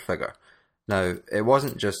smaller figure. Now, it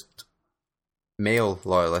wasn't just male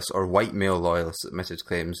loyalists or white male loyalists that submitted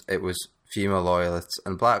claims, it was female loyalists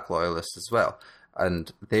and black loyalists as well.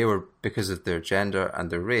 And they were, because of their gender and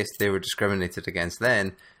their race, they were discriminated against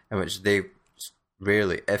then, in which they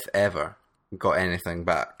rarely, if ever, got anything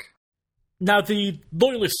back. Now, the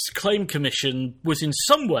Loyalists Claim Commission was in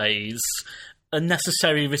some ways a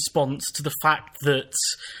necessary response to the fact that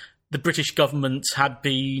the British government had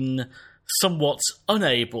been somewhat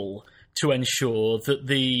unable to ensure that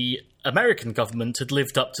the American government had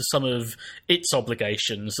lived up to some of its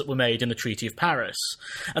obligations that were made in the Treaty of Paris.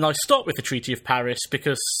 And I start with the Treaty of Paris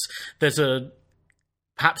because there's a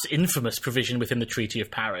perhaps infamous provision within the Treaty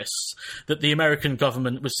of Paris that the American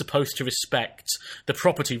government was supposed to respect the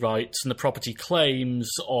property rights and the property claims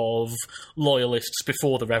of loyalists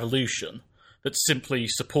before the revolution. That simply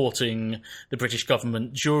supporting the British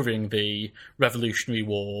government during the Revolutionary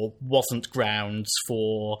War wasn't grounds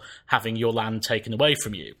for having your land taken away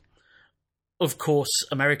from you. Of course,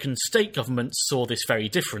 American state governments saw this very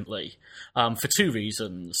differently, for two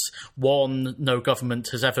reasons. One, no government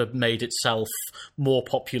has ever made itself more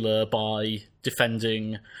popular by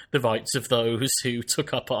defending the rights of those who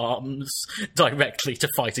took up arms directly to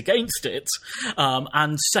fight against it.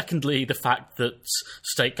 And secondly, the fact that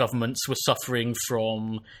state governments were suffering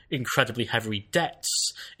from incredibly heavy debts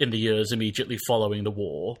in the years immediately following the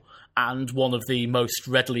war. And one of the most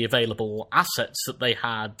readily available assets that they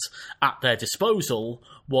had at their disposal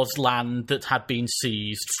was land that had been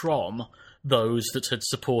seized from those that had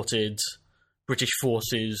supported British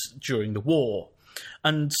forces during the war.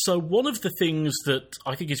 And so one of the things that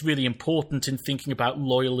I think is really important in thinking about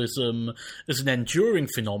loyalism as an enduring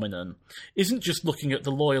phenomenon isn't just looking at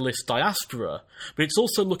the loyalist diaspora, but it's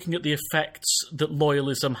also looking at the effects that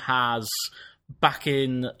loyalism has back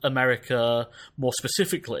in America more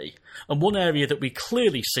specifically. And one area that we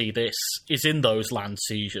clearly see this is in those land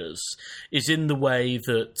seizures, is in the way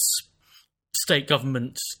that state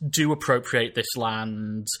governments do appropriate this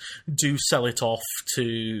land, do sell it off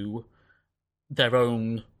to their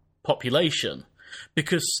own population.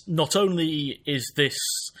 Because not only is this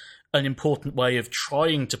an important way of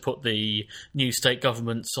trying to put the new state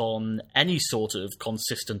governments on any sort of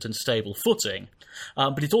consistent and stable footing,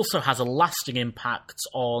 but it also has a lasting impact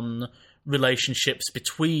on relationships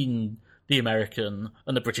between the American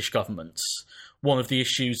and the British governments. One of the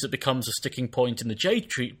issues that becomes a sticking point in the Jay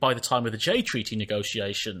Treaty by the time of the Jay Treaty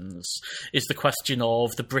negotiations is the question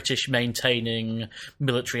of the British maintaining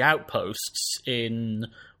military outposts in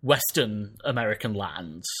Western American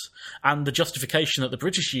lands. And the justification that the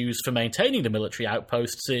British use for maintaining the military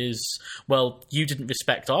outposts is, well, you didn't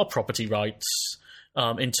respect our property rights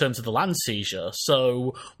in terms of the land seizure,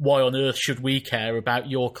 so why on earth should we care about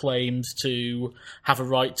your claims to have a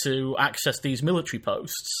right to access these military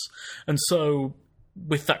posts? And so,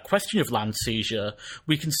 with that question of land seizure,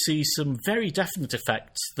 we can see some very definite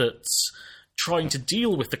effects that trying to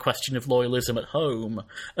deal with the question of loyalism at home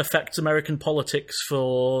affects American politics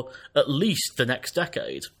for at least the next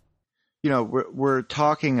decade. You know, we're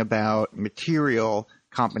talking about material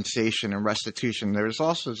compensation and restitution. There's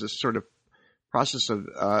also this sort of process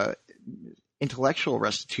of intellectual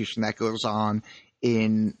restitution that goes on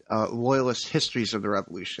in loyalist histories of the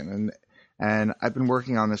revolution. And I've been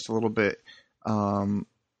working on this a little bit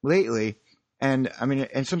lately. And I mean,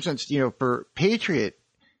 in some sense, you know, for patriot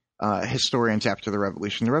historians after the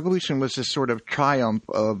revolution was this sort of triumph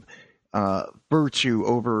of virtue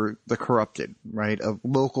over the corrupted, right? Of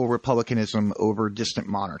local republicanism over distant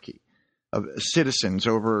monarchy, of citizens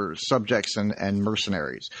over subjects and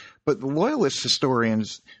mercenaries. But the loyalist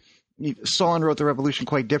historians saw and wrote the revolution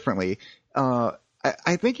quite differently.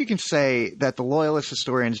 I think you can say that the loyalist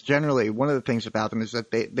historians generally, one of the things about them is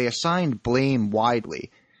that they assigned blame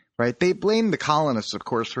widely, right? They blamed the colonists, of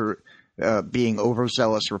course, for being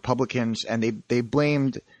overzealous Republicans, and they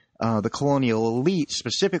blamed the colonial elite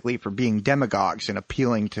specifically for being demagogues and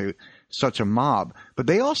appealing to such a mob. But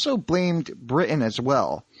they also blamed Britain as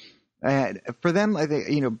well. And for them, I think,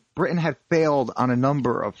 you know, Britain had failed on a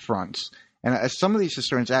number of fronts. And some of these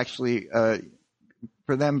historians actually,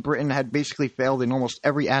 for them, Britain had basically failed in almost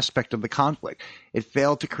every aspect of the conflict. It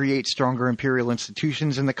failed to create stronger imperial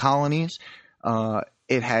institutions in the colonies.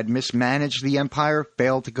 It had mismanaged the empire,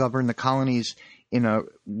 failed to govern the colonies in a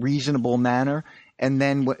reasonable manner, and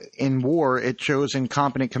then in war it chose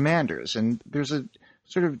incompetent commanders. And there's a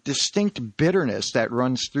sort of distinct bitterness that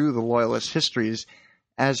runs through the Loyalist histories,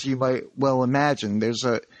 as you might well imagine. There's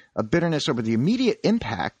a bitterness over the immediate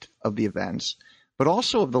impact of the events, but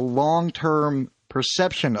also of the long-term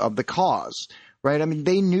perception of the cause, right? I mean,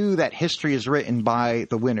 they knew that history is written by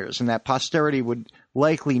the winners and that posterity would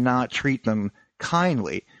likely not treat them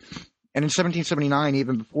kindly. And in 1779,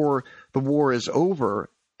 even before the war is over,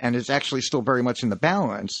 and is actually still very much in the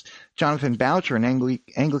balance, Jonathan Boucher, an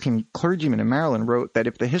Anglican clergyman in Maryland, wrote that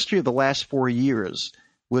if the history of the last 4 years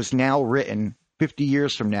was now written 50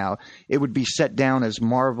 years from now, it would be set down as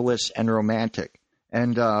marvelous and romantic.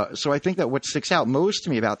 And so I think that what sticks out most to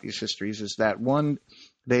me about these histories is that, one,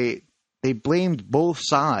 they blamed both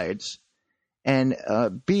sides, and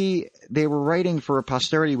B, they were writing for a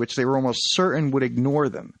posterity which they were almost certain would ignore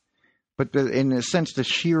them. But in a sense, the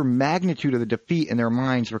sheer magnitude of the defeat in their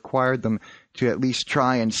minds required them to at least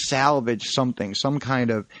try and salvage something, some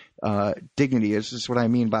kind of dignity. This is what I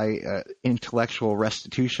mean by intellectual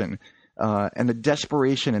restitution. And the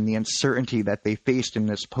desperation and the uncertainty that they faced in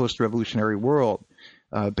this post-revolutionary world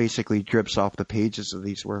basically drips off the pages of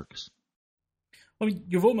these works. I mean,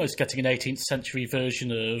 you're almost getting an 18th century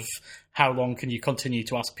version of how long can you continue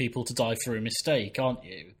to ask people to die for a mistake, aren't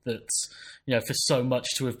you? That, you know, for so much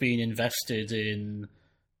to have been invested in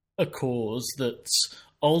a cause that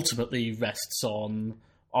ultimately rests on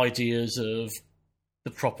ideas of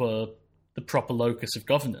the proper locus of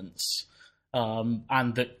governance,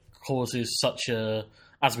 and that causes such a,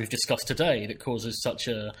 as we've discussed today, that causes such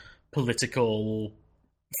a political,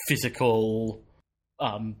 physical,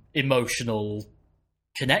 emotional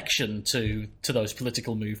connection to those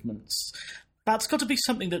political movements. That's got to be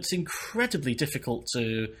something that's incredibly difficult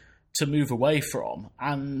to move away from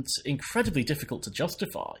and incredibly difficult to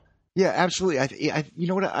justify. Yeah, absolutely. I you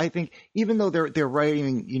know what I think? Even though they're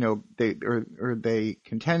writing, you know, they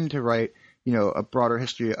contend to write, you know, a broader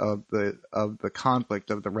history of the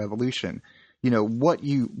conflict of the revolution. You know, what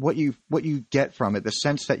you get from it, the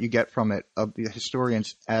sense that you get from it of the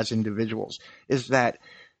historians as individuals, is that,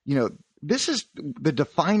 you know, this is the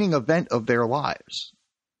defining event of their lives,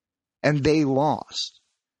 and they lost,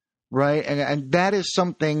 right? And that is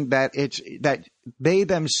something that that they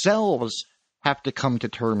themselves have to come to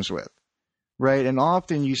terms with, right? And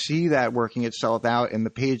often you see that working itself out in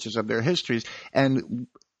the pages of their histories. And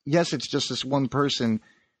yes, it's just this one person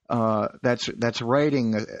that's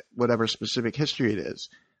writing whatever specific history it is,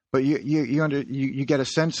 but you get a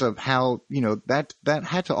sense of how, you know, that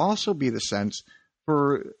had to also be the sense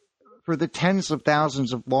for the tens of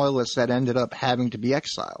thousands of loyalists that ended up having to be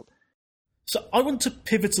exiled. So I want to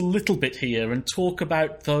pivot a little bit here and talk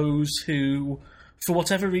about those who, for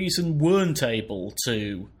whatever reason, weren't able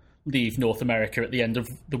to leave North America at the end of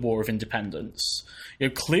the War of Independence. You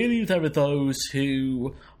know, clearly there are those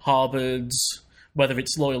who harboured, whether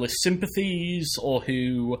it's loyalist sympathies or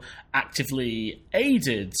who actively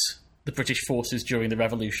aided the British forces during the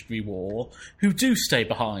Revolutionary War, who do stay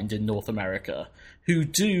behind in North America, who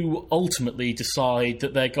do ultimately decide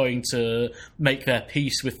that they're going to make their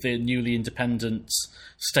peace with the newly independent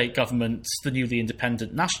state governments, the newly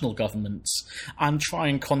independent national governments, and try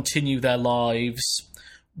and continue their lives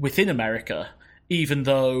within America, even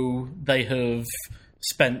though they have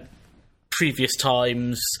spent previous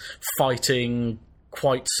times fighting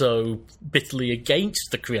quite so bitterly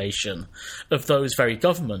against the creation of those very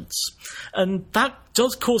governments. And that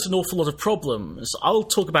does cause an awful lot of problems. I'll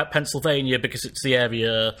talk about Pennsylvania because it's the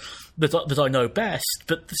area that I know best,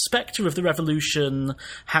 but the spectre of the revolution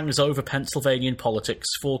hangs over Pennsylvanian politics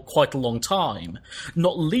for quite a long time,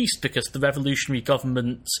 not least because the revolutionary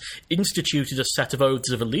government instituted a set of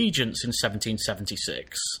oaths of allegiance in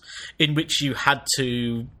 1776, in which you had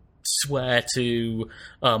to swear to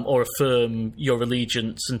or affirm your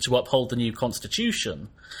allegiance and to uphold the new constitution.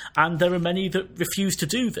 And there are many that refuse to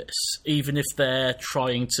do this, even if they're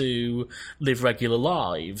trying to live regular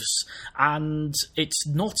lives. And it's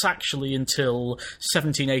not actually until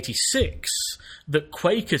 1786 that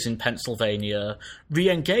Quakers in Pennsylvania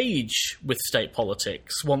re-engage with state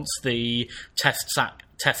politics once the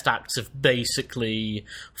Test Acts have basically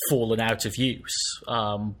fallen out of use.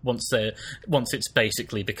 Once it's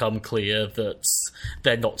basically become clear that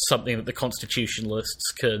they're not something that the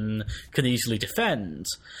constitutionalists can easily defend.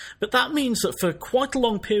 But that means that for quite a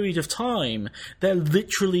long period of time, they're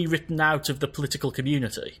literally written out of the political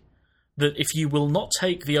community. That if you will not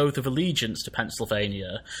take the oath of allegiance to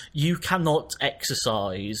Pennsylvania, you cannot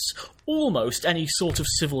exercise almost any sort of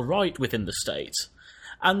civil right within the state.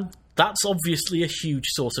 And that's obviously a huge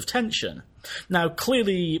source of tension. Now,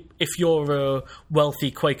 clearly, if you're a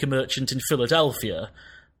wealthy Quaker merchant in Philadelphia,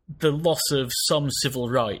 the loss of some civil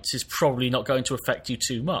rights is probably not going to affect you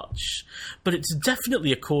too much. But it's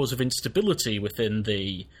definitely a cause of instability within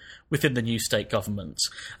the new state government.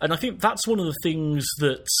 And I think that's one of the things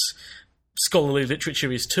that scholarly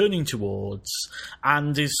literature is turning towards,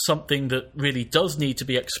 and is something that really does need to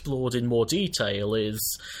be explored in more detail,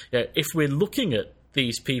 is, if we're looking at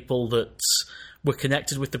these people that were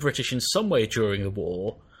connected with the British in some way during the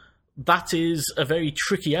war, that is a very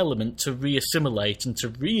tricky element to re-assimilate and to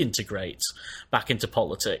reintegrate back into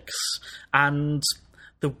politics. And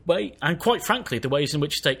quite frankly, the ways in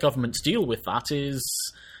which state governments deal with that is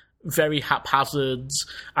very haphazard,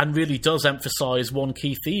 and really does emphasise one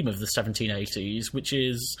key theme of the 1780s, which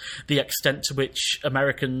is the extent to which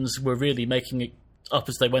Americans were really making it up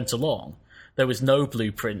as they went along. There was no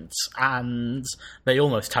blueprint, and they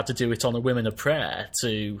almost had to do it on a whim and a prayer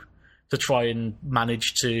to try and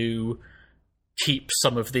manage to keep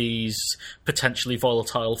some of these potentially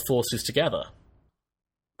volatile forces together.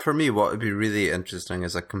 For me, what would be really interesting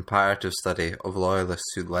is a comparative study of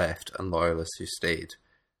loyalists who left and loyalists who stayed,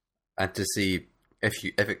 and to see if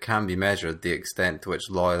it can be measured, the extent to which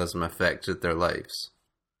loyalism affected their lives.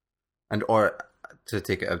 Or to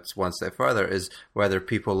take it one step further, is whether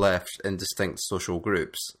people left in distinct social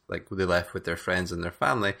groups, like they left with their friends and their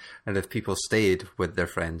family, and if people stayed with their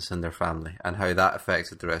friends and their family, and how that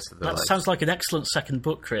affected the rest of their lives. That sounds like an excellent second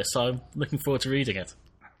book, Chris. I'm looking forward to reading it.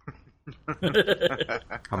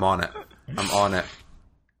 I'm on it.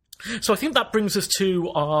 So I think that brings us to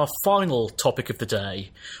our final topic of the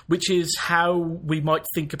day, which is how we might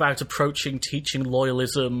think about approaching teaching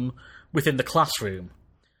loyalism within the classroom.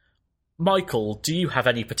 Michael, do you have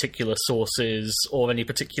any particular sources or any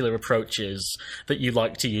particular approaches that you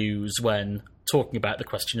like to use when talking about the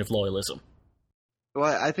question of loyalism?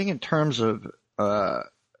 Well, I think in terms of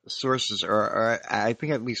sources, or I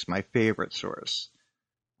think at least my favorite source,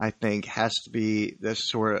 I think has to be this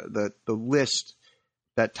sort of the list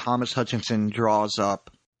that Thomas Hutchinson draws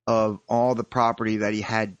up of all the property that he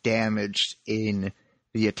had damaged in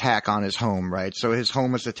the attack on his home, right? So his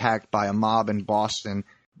home was attacked by a mob in Boston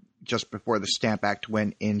just before the Stamp Act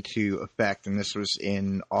went into effect, and this was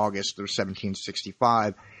in August of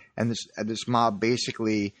 1765. And this mob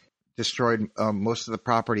basically destroyed most of the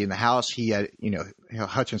property in the house. He had,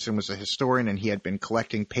 Hutchinson was a historian, and he had been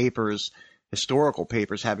collecting historical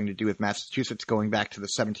papers having to do with Massachusetts going back to the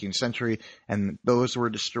 17th century, and those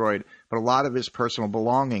were destroyed. But a lot of his personal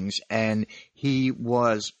belongings, and he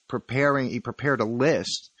prepared a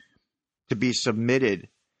list to be submitted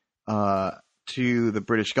to the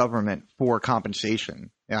British government for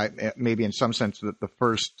compensation. Maybe in some sense the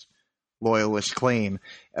first loyalist claim,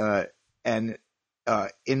 it's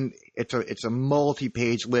a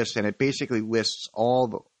multi-page list, and it basically lists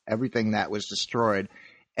everything that was destroyed.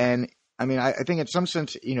 And I mean, I think in some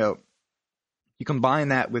sense, you combine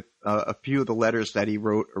that with a few of the letters that he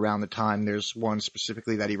wrote around the time. There's one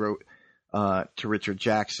specifically that he wrote to Richard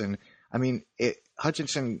Jackson. I mean,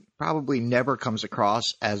 Hutchinson probably never comes across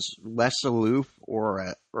as less aloof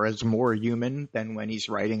or as more human than when he's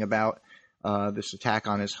writing about this attack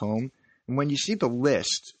on his home. And when you see the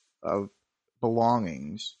list of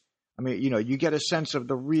belongings, I mean, you get a sense of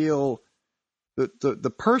the real,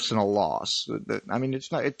 the personal loss. I mean,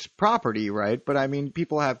 it's property, right? But I mean,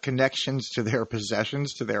 people have connections to their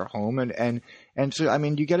possessions, to their home, and so I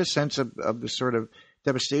mean, you get a sense of the sort of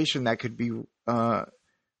devastation that could be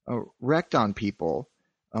wreaked on people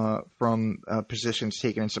from positions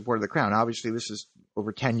taken in support of the crown. Obviously, this is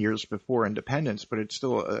over 10 years before independence, but it's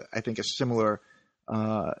still, I think, a similar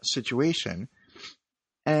situation.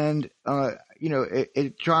 And,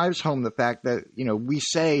 it drives home the fact that, we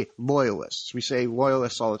say loyalists. We say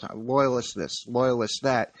loyalists all the time. Loyalist this, loyalist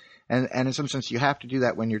that. And in some sense, you have to do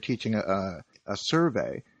that when you're teaching a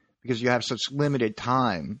survey, because you have such limited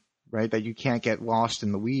time, right, that you can't get lost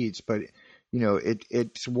in the weeds. But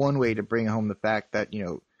it's one way to bring home the fact that,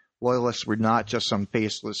 loyalists were not just some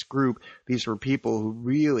faceless group. These were people who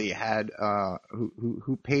really had,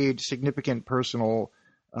 who paid significant personal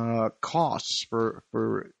costs for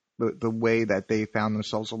the way that they found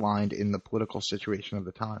themselves aligned in the political situation of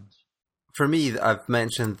the times. For me, I've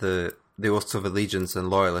mentioned the oaths of allegiance and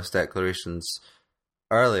loyalist declarations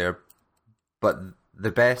earlier, but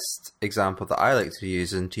the best example that I like to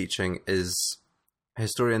use in teaching is,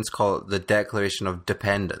 historians call it the Declaration of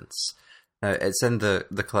Dependence. Now, it's in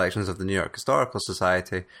the collections of the New York Historical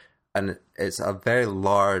Society, and it's a very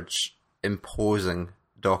large, imposing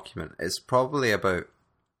document. It's probably about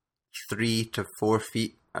 3 to 4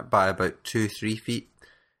 feet by about 2-3 feet.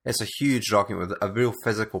 It's a huge document with a real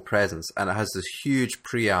physical presence, and it has this huge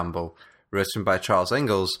preamble written by Charles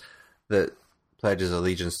Ingalls that pledges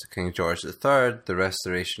allegiance to King George III, the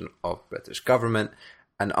restoration of British government,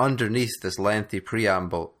 and underneath this lengthy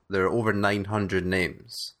preamble, there are over 900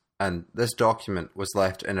 names. And this document was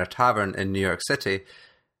left in a tavern in New York City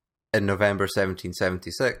in November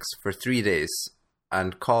 1776 for 3 days,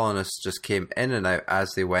 and colonists just came in and out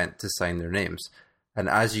as they went to sign their names. And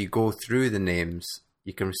as you go through the names,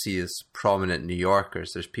 you can see as prominent New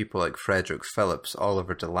Yorkers. There's people like Frederick Phillips,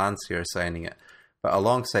 Oliver Delancey are signing it. But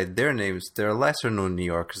alongside their names, there are lesser-known New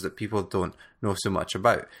Yorkers that people don't know so much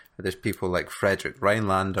about. There's people like Frederick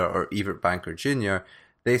Rhinelander or Evert Banker Jr.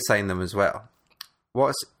 They sign them as well.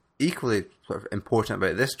 What's equally sort of important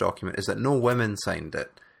about this document is that no women signed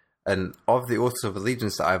it. And of the oaths of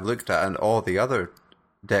allegiance that I've looked at and all the other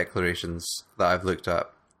declarations that I've looked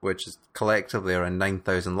at, which is collectively around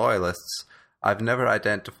 9,000 loyalists, I've never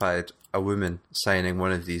identified a woman signing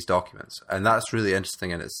one of these documents. And that's really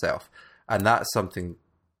interesting in itself. And that's something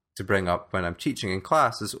to bring up when I'm teaching in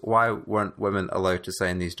class, is why weren't women allowed to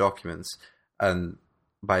sign these documents? And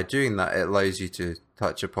by doing that, it allows you to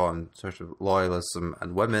touch upon sort of loyalism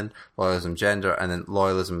and women, loyalism gender, and then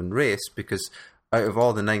loyalism and race, because out of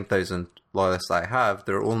all the 9,000 loyalists I have,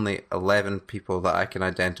 there are only 11 people that I can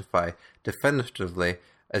identify definitively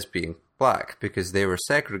as being black, because they were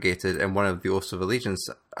segregated in one of the oaths of allegiance,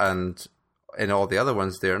 and in all the other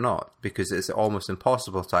ones they're not, because it's almost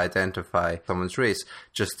impossible to identify someone's race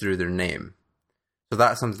just through their name. So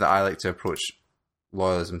that's something that I like to approach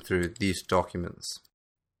loyalism through these documents.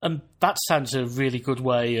 And that sounds a really good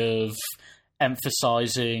way of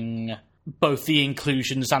emphasising both the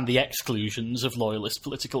inclusions and the exclusions of loyalist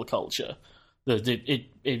political culture.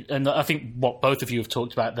 And I think what both of you have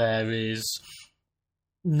talked about there is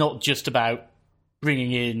not just about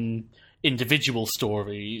bringing in individual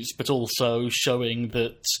stories, but also showing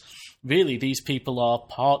that really these people are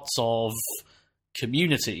parts of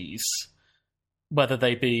communities, whether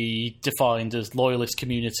they be defined as loyalist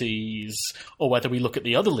communities or whether we look at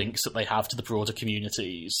the other links that they have to the broader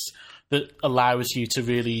communities, that allows you to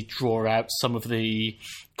really draw out some of the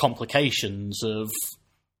complications of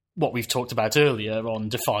what we've talked about earlier on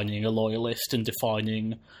defining a loyalist and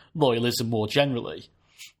defining loyalism more generally.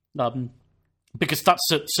 Because that's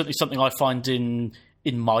certainly something I find in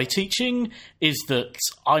my teaching, is that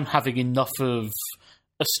I'm having enough of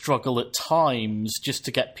a struggle at times just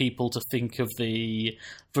to get people to think of the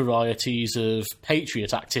varieties of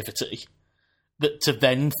patriot activity, that to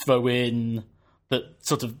then throw in that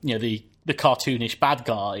sort of, you know, the cartoonish bad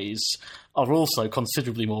guys are also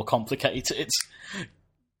considerably more complicated,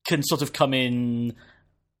 can sort of come in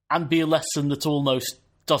and be a lesson that almost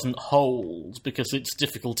doesn't hold, because it's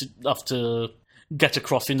difficult enough to get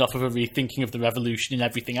across enough of a rethinking of the revolution in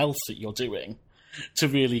everything else that you're doing to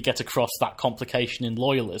really get across that complication in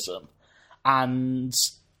loyalism. And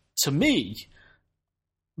to me,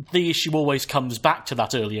 the issue always comes back to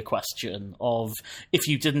that earlier question of, if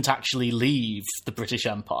you didn't actually leave the British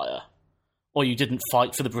Empire, or you didn't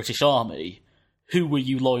fight for the British Army, who were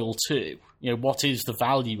you loyal to? You know, what is the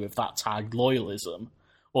value of that tag loyalism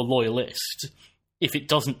or loyalist if it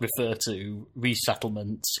doesn't refer to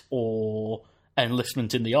resettlement or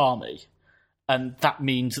enlistment in the army? And that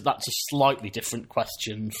means that that's a slightly different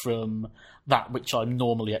question from that which I'm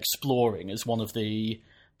normally exploring as one of the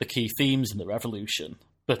key themes in the revolution.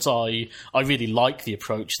 But I really like the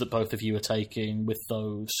approach that both of you are taking with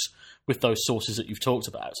those sources that you've talked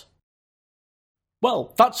about.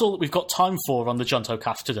 Well, that's all that we've got time for on the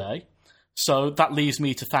JuntoCast today. So that leaves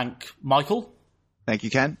me to thank Michael. Thank you,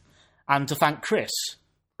 Ken. And to thank Chris.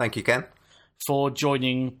 Thank you, Ken. For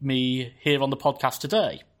joining me here on the podcast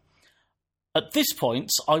today. At this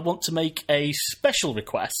point, I want to make a special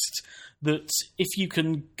request that if you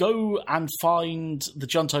can go and find the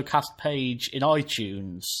JuntoCast page in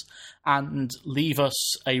iTunes and leave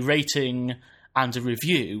us a rating and a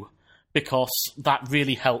review, because that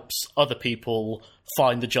really helps other people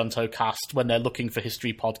find the JuntoCast when they're looking for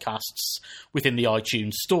history podcasts within the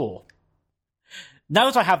iTunes store. Now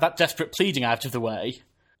that I have that desperate pleading out of the way,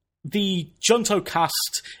 the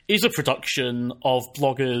JuntoCast is a production of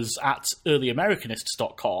bloggers at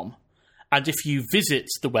earlyamericanists.com, and if you visit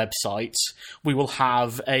the website, we will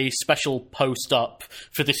have a special post up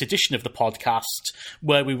for this edition of the podcast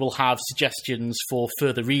where we will have suggestions for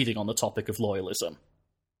further reading on the topic of loyalism.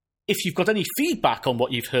 If you've got any feedback on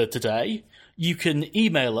what you've heard today, you can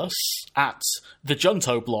email us at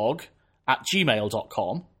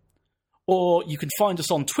thejuntoblog@gmail.com, or you can find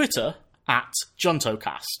us on Twitter at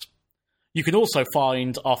JuntoCast. You can also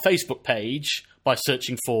find our Facebook page by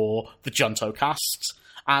searching for The JuntoCast,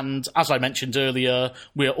 And as I mentioned earlier,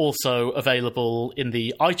 we're also available in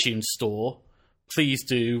the iTunes store. Please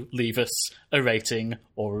do leave us a rating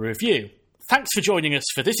or a review. Thanks for joining us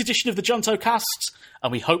for this edition of the Junto Cast,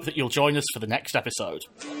 and we hope that you'll join us for the next episode.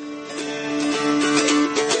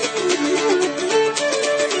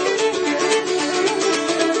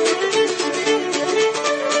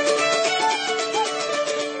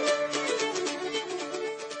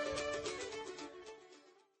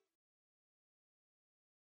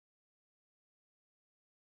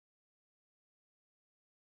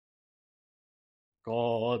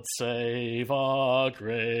 God save our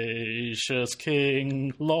gracious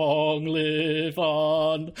King, long live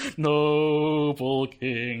our noble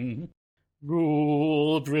King.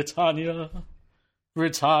 Rule Britannia,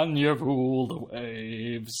 Britannia rule the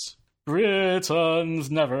waves. Britons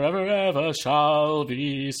never ever ever shall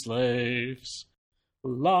be slaves.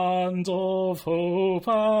 Land of hope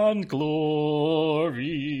and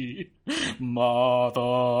glory,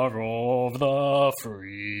 mother of the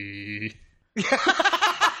free.